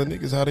room telling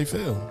niggas how they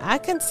feel. I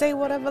can say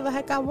whatever the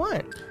heck I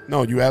want.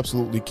 No, you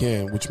absolutely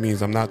can, which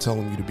means I'm not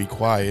telling you to be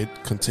quiet.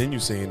 Continue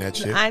saying that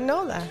shit. I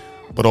know that.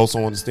 But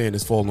also understand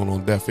it's falling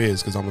on deaf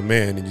ears because I'm a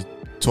man and you're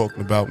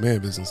talking about man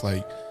business.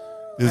 Like,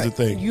 this is the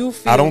thing. You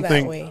feel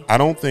that way. I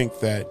don't think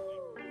that,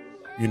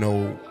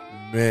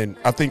 men,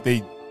 I think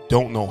they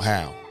don't know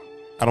how.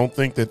 I don't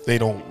think that they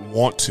don't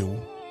want to.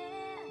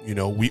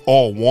 We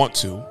all want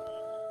to.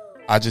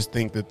 I just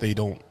think that they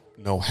don't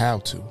know how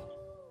to.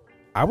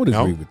 I would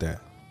agree with that.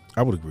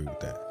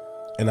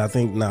 And I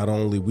think not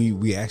only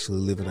we actually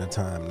live in a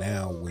time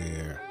now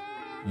where,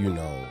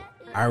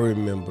 I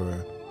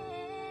remember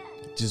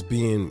just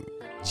being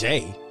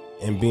Jay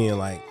and being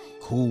like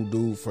cool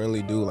dude,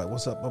 friendly dude, like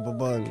what's up, blah blah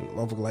blah, and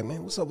motherfucker like,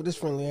 man, what's up with this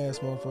friendly ass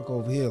motherfucker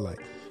over here? Like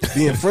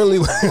being friendly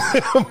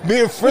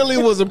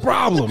was a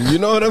problem, you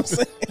know what I'm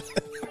saying?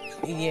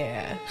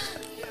 Yeah.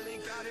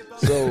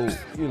 So,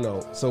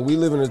 so we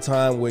live in a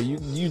time where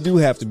you do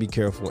have to be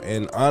careful.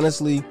 And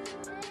honestly,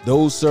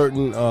 those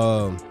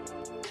certain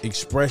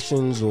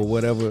expressions or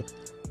whatever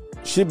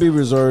should be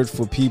reserved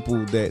for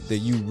people that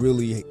you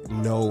really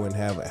know and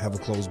have a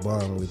close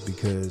bond with,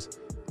 because,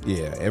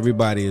 yeah,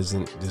 everybody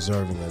isn't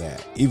deserving of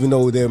that. Even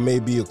though there may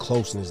be a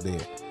closeness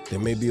there, there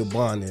may be a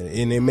bond there,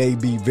 and it may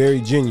be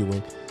very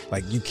genuine,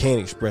 like you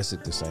can't express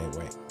it the same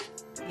way.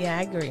 Yeah,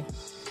 I agree.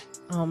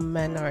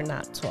 men are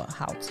not taught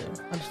how to,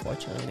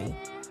 unfortunately,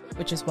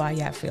 which is why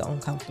I feel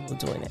uncomfortable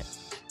doing it.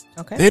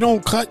 Okay. They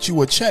don't cut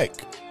you a check,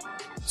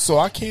 so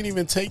I can't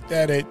even take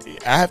that. I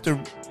have to.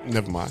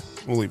 Never mind.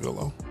 We'll leave it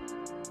alone.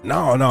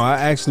 No, I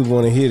actually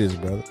want to hear this,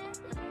 brother.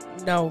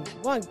 No,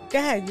 well, go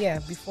ahead. Yeah,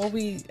 before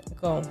we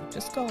go,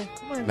 just go.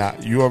 Come on. Nah,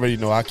 you already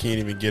know I can't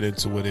even get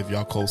into it if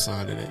y'all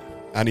co-signing it.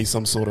 I need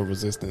some sort of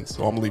resistance,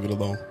 so I'm gonna leave it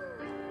alone.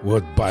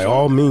 Well, by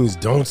all means,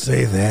 don't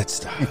say that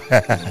stuff.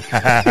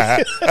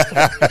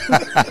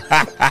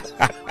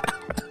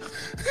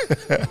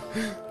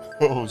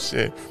 Oh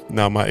shit!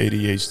 Now my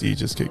ADHD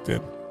just kicked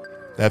in.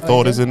 That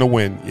thought is in the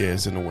wind. Yeah,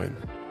 it's in the wind.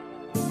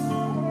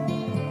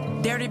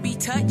 Dare to be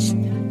touched?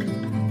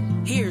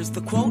 Here's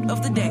the quote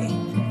of the day.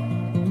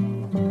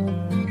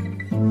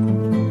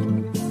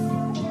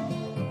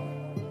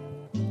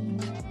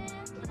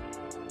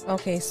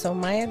 Okay, so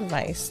my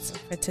advice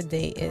for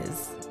today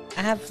is,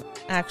 I have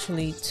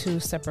actually 2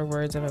 separate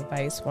words of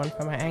advice. One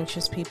for my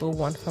anxious people,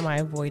 one for my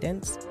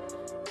avoidance.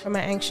 For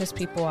my anxious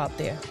people out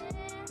there,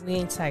 we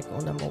ain't psycho,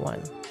 number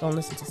 1. Don't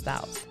listen to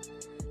Styles.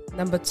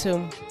 Number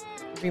 2,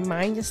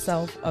 remind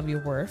yourself of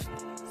your worth.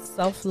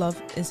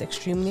 Self-love is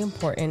extremely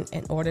important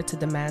in order to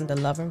demand the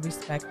love and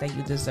respect that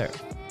you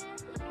deserve.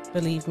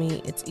 Believe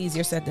me, it's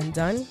easier said than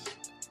done.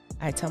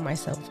 I tell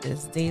myself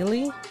this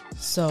daily,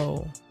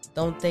 so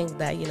don't think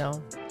that,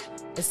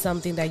 it's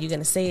something that you're going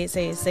to say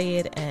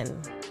it,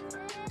 and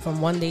from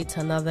one day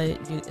to another,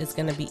 it's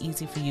going to be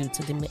easy for you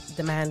to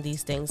demand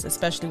these things,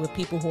 especially with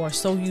people who are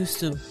so used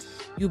to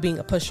you being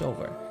a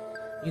pushover.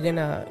 You're going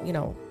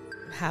to,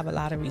 have a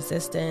lot of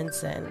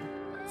resistance, and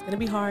it's going to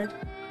be hard,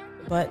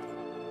 but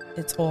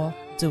it's all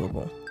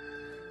doable.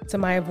 To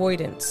my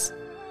avoidance,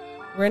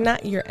 we're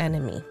not your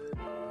enemy.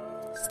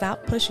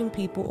 Stop pushing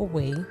people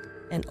away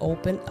and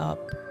open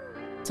up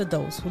to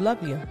those who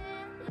love you.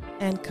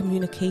 And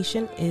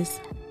communication is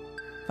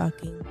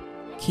fucking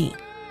key.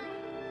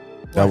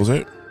 That was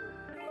it?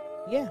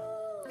 Yeah.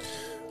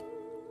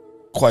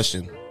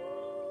 Question.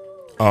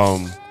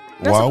 Not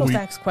while supposed we to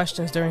ask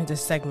questions during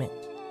this segment.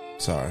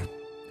 Sorry.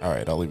 All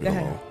right, I'll leave it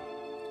alone.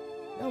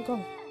 No,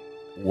 go.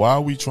 Why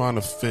are we trying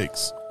to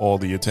fix all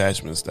the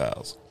attachment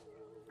styles?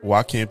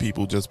 Why can't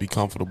people just be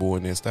comfortable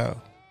in their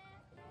style?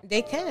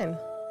 They can.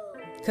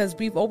 Because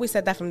we've always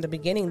said that from the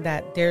beginning,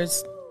 that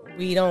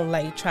we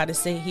don't try to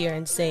sit here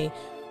and say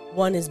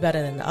one is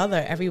better than the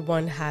other.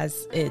 Everyone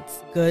has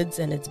its goods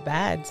and its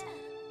bads.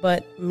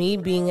 But me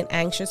being an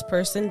anxious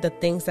person, the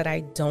things that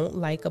I don't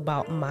like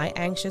about my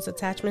anxious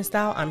attachment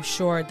style, I'm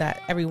sure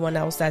that everyone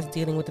else that's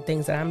dealing with the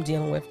things that I'm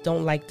dealing with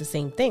don't like the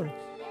same thing.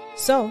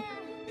 So,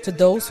 to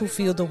those who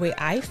feel the way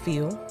I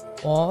feel,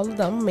 all of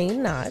them may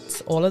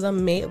not. All of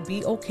them may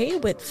be okay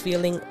with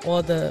feeling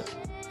all the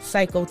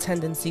psycho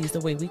tendencies, the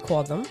way we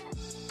call them.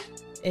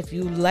 If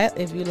you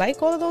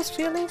like all of those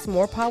feelings,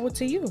 more power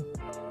to you.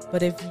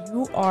 But if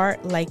you are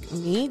like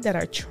me, that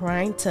are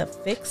trying to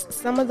fix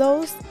some of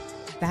those,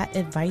 that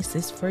advice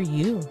is for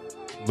you.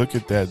 Look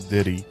at that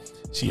Diddy.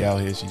 She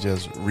out here, she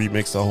just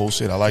remixed the whole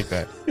shit. I like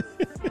that.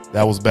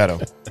 That was better.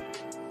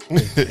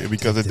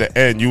 Because at the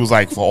end, you was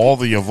like, for all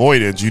the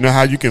avoidance, you know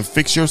how you can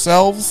fix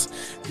yourselves?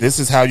 This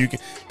is how you can.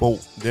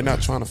 But they're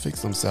not trying to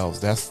fix themselves.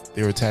 That's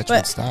their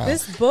attachment style.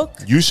 This book,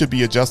 you should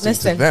be adjusting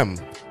to them.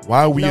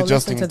 Why are we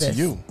adjusting to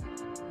you?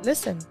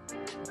 Listen,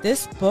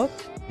 this book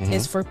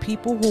is for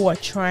people who are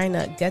trying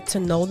to get to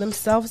know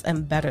themselves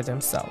and better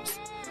themselves.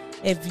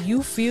 If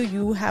you feel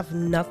you have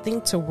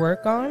nothing to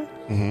work on,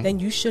 then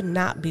you should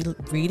not be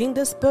reading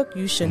this book.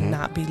 You should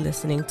not be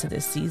listening to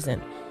this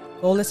season.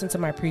 Go listen to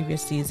my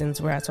previous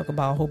seasons where I talk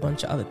about a whole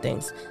bunch of other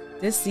things.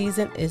 This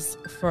season is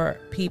for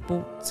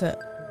people to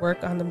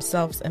work on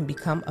themselves and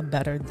become a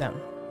better them.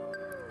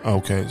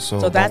 Okay,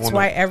 so that's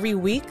why every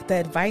week the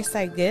advice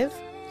I give,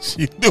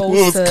 she knew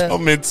it was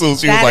coming too.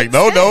 She was like,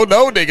 no,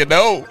 nigga,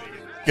 no.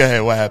 Go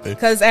ahead, what happened?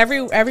 Because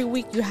every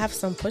week you have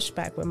some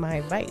pushback with my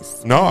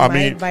advice. No, my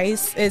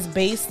advice is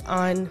based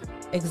on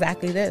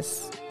exactly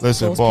this.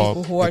 Listen, those Bob,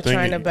 people who are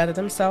trying to better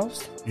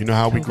themselves. You know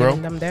how we grow?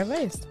 Giving them their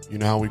advice. You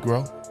know how we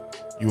grow?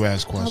 You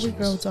ask questions. How we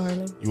grow,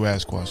 darling. You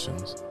ask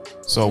questions.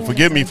 So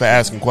forgive me for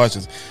asking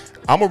questions.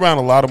 I'm around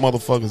a lot of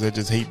motherfuckers that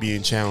just hate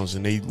being challenged,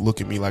 and they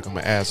look at me like I'm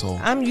an asshole.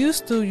 I'm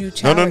used to you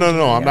challenging.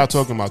 No. I'm not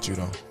talking about you,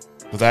 though.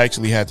 Because I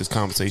actually had this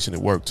conversation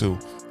at work, too.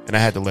 And I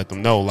had to let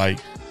them know, like,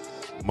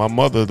 my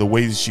mother, the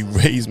way she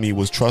raised me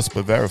was trust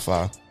but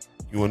verify.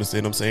 You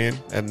understand what I'm saying?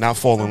 And not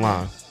fall in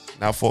line.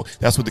 That's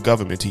what the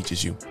government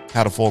teaches you,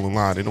 how to fall in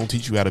line. They don't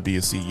teach you how to be a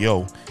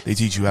CEO. They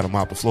teach you how to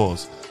mop the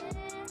floors.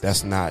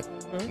 That's not,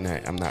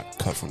 I'm not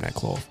cut from that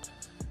cloth.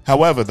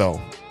 However, though,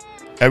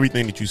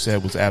 everything that you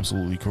said was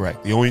absolutely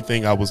correct. The only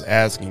thing I was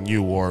asking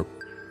you, or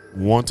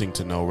wanting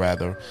to know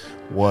rather,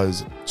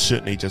 was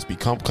shouldn't they just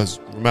become, because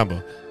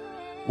remember,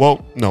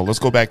 well, no, let's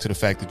go back to the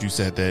fact that you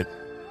said that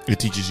it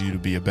teaches you to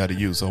be a better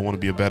you. So I want to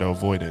be a better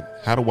avoidant.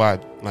 How do I,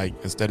 like,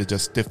 instead of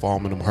just stiff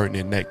arming them, hurting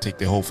their neck, take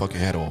their whole fucking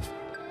head off?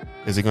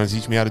 Is it going to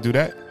teach me how to do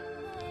that?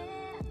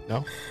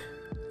 No?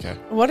 Okay.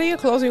 What are your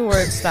closing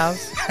words,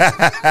 Styles?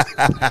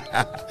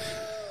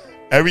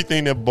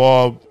 Everything that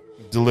Bob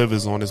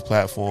delivers on his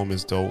platform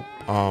is dope.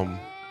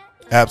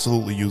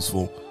 Absolutely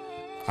useful.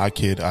 I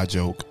kid, I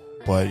joke,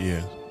 but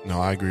yeah,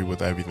 no, I agree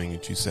with everything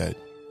that you said,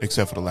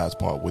 except for the last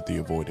part with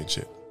the avoidant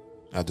shit.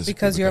 I disagree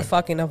because you're that.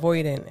 fucking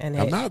avoidant, and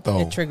I'm not,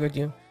 though. It triggered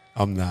you.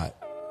 I'm not.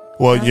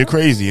 Well, you're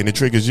crazy, and it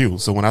triggers you.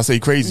 So when I say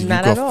crazy,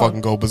 Not you at go all.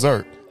 fucking go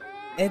berserk.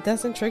 It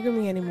doesn't trigger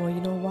me anymore.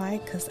 You know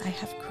why? Because I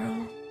have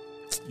grown.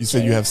 You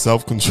said you have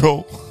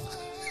self-control.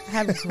 I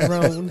have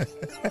grown.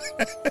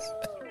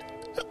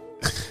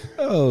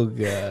 Oh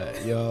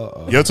God,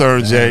 y'all. Your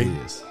turn, Jay.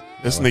 Hilarious.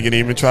 This nigga didn't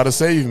even try to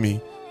save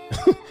me.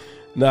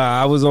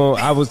 Nah, I was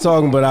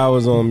talking, but I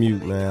was on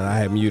mute, man. I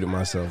had muted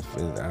myself,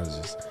 and I was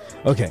just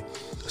okay.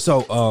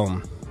 So,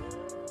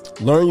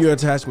 learn your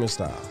attachment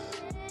style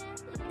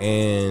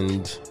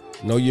and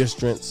know your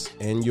strengths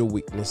and your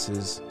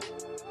weaknesses.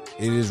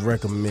 It is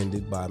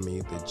recommended by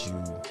me that you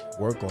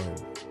work on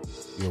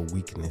your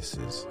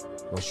weaknesses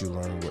once you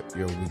learn what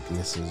your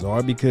weaknesses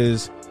are,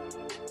 because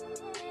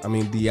I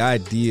mean, the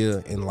idea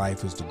in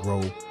life is to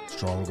grow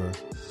stronger,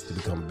 to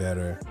become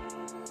better,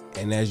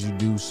 and as you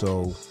do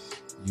so,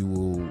 you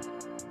will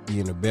be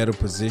in a better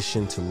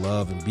position to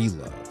love and be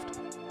loved.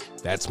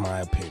 That's my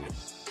opinion.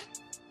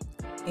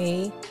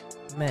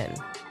 Amen.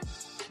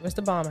 Where's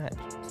the bomb at?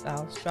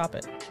 Styles, drop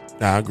it.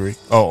 Nah, I agree.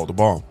 Oh, the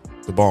bomb.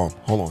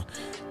 Hold on.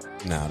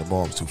 Nah, the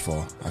bomb's too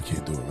far. I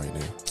can't do it right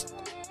now.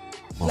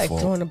 My Like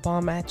fault. throwing a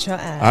bomb at your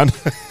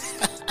ass.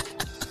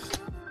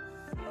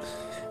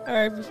 All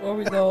right, before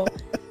we go,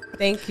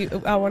 thank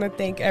you. I want to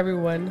thank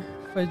everyone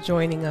for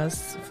joining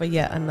us for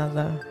yet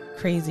another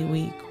crazy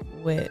week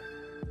with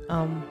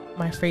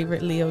my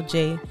favorite Leo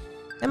J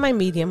and my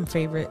medium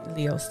favorite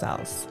Leo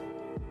Styles.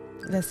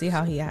 Let's see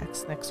how he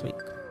acts next week.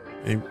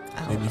 Made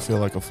me feel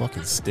like a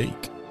fucking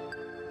steak.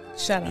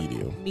 Shut up.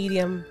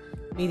 Medium.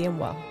 Medium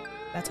well.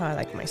 That's how I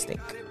like my steak.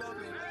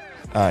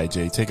 All right,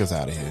 Jay, take us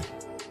out of here.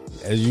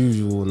 As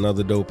usual,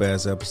 another dope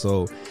ass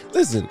episode.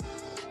 Listen,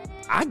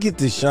 I get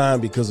this shine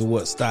because of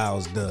what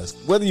Styles does.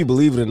 Whether you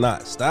believe it or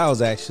not,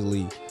 Styles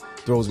actually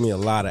throws me a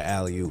lot of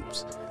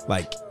alley-oops.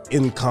 Like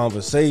in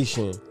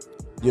conversation,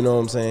 you know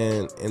what I'm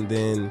saying? And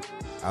then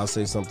I'll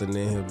say something,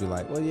 then he'll be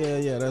like, well,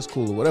 yeah, that's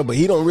cool or whatever. But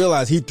he don't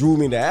realize he threw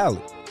me the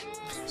alley.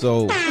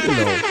 So, you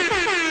know.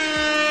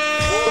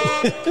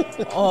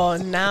 Oh,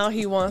 now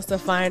he wants to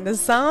find a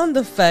sound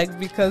effect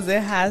because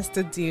it has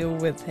to deal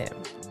with him.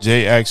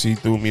 Jay actually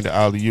threw me the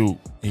alley-oop.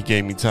 He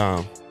gave me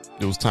time.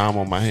 There was time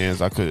on my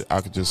hands. I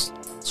could just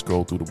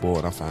scroll through the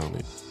board. I found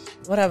it.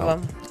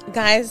 Whatever.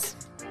 Guys,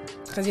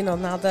 because, you know,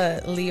 now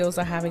the Leos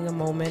are having a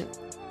moment.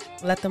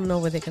 Let them know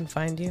where they can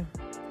find you.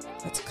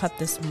 Let's cut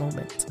this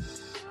moment.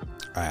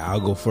 All right, I'll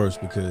go first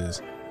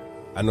because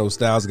I know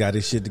Styles got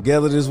his shit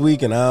together this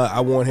week, and I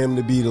want him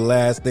to be the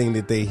last thing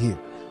that they hear.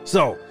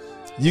 So,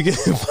 you can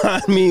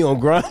find me on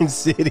Grind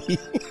City.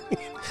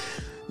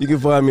 You can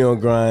find me on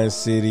Grind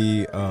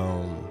City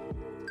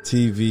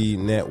TV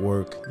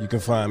network. You can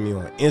find me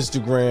on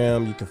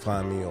Instagram. You can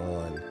find me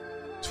on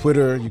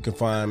Twitter. You can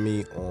find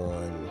me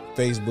on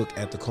Facebook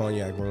at the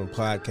Cognac Room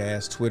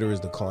Podcast. Twitter is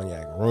the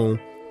Cognac Room.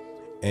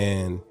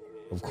 And,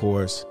 of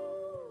course,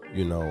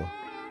 you know,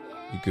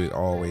 you could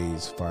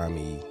always find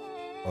me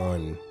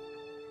on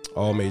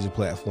all major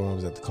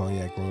platforms at the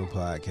Cognac Room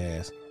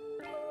Podcast.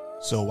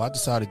 So I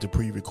decided to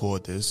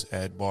pre-record this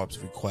at Barb's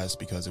request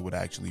because it would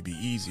actually be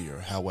easier.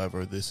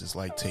 However, this is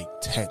like take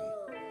 10.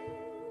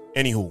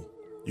 Anywho,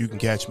 you can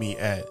catch me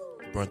at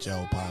Brunch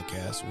Hour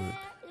Podcast with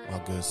my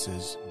good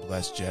sis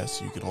Bless Jess.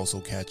 You can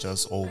also catch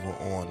us over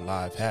on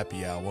Live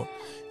Happy Hour.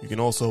 You can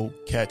also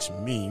catch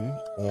me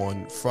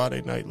on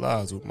Friday Night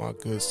Lives with my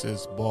good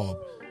sis Barb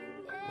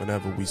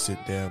whenever we sit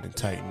down and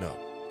tighten up.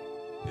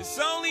 It's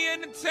only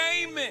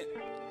entertainment.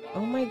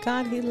 Oh my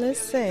God, he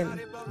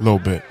listened. A little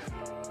bit.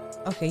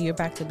 Okay, you're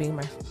back to being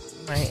my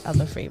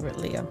other favorite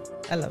Leo.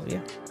 I love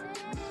you.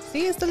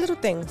 See, it's the little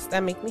things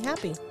that make me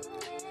happy.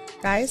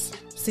 Guys,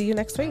 see you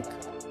next week.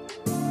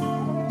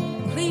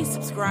 Please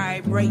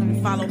subscribe, rate,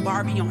 and follow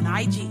Barbie on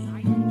IG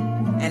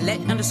at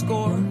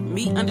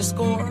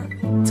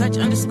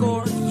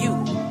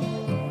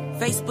let_me_touch_you.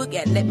 Facebook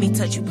at Let Me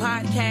Touch You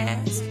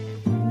Podcast.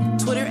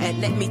 Twitter at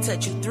Let Me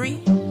Touch You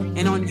 3.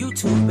 And on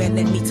YouTube at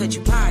Let Me Touch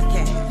You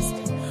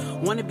Podcast.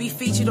 Want to be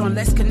featured on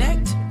Let's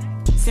Connect?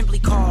 Simply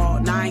call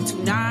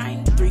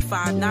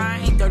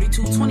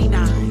 929-359-3229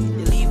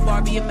 and leave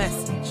Barbie a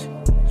message.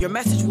 Your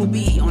message will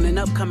be on an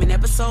upcoming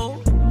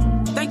episode.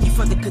 Thank you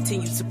for the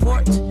continued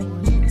support.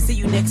 See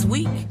you next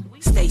week.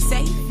 Stay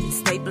safe and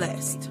stay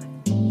blessed.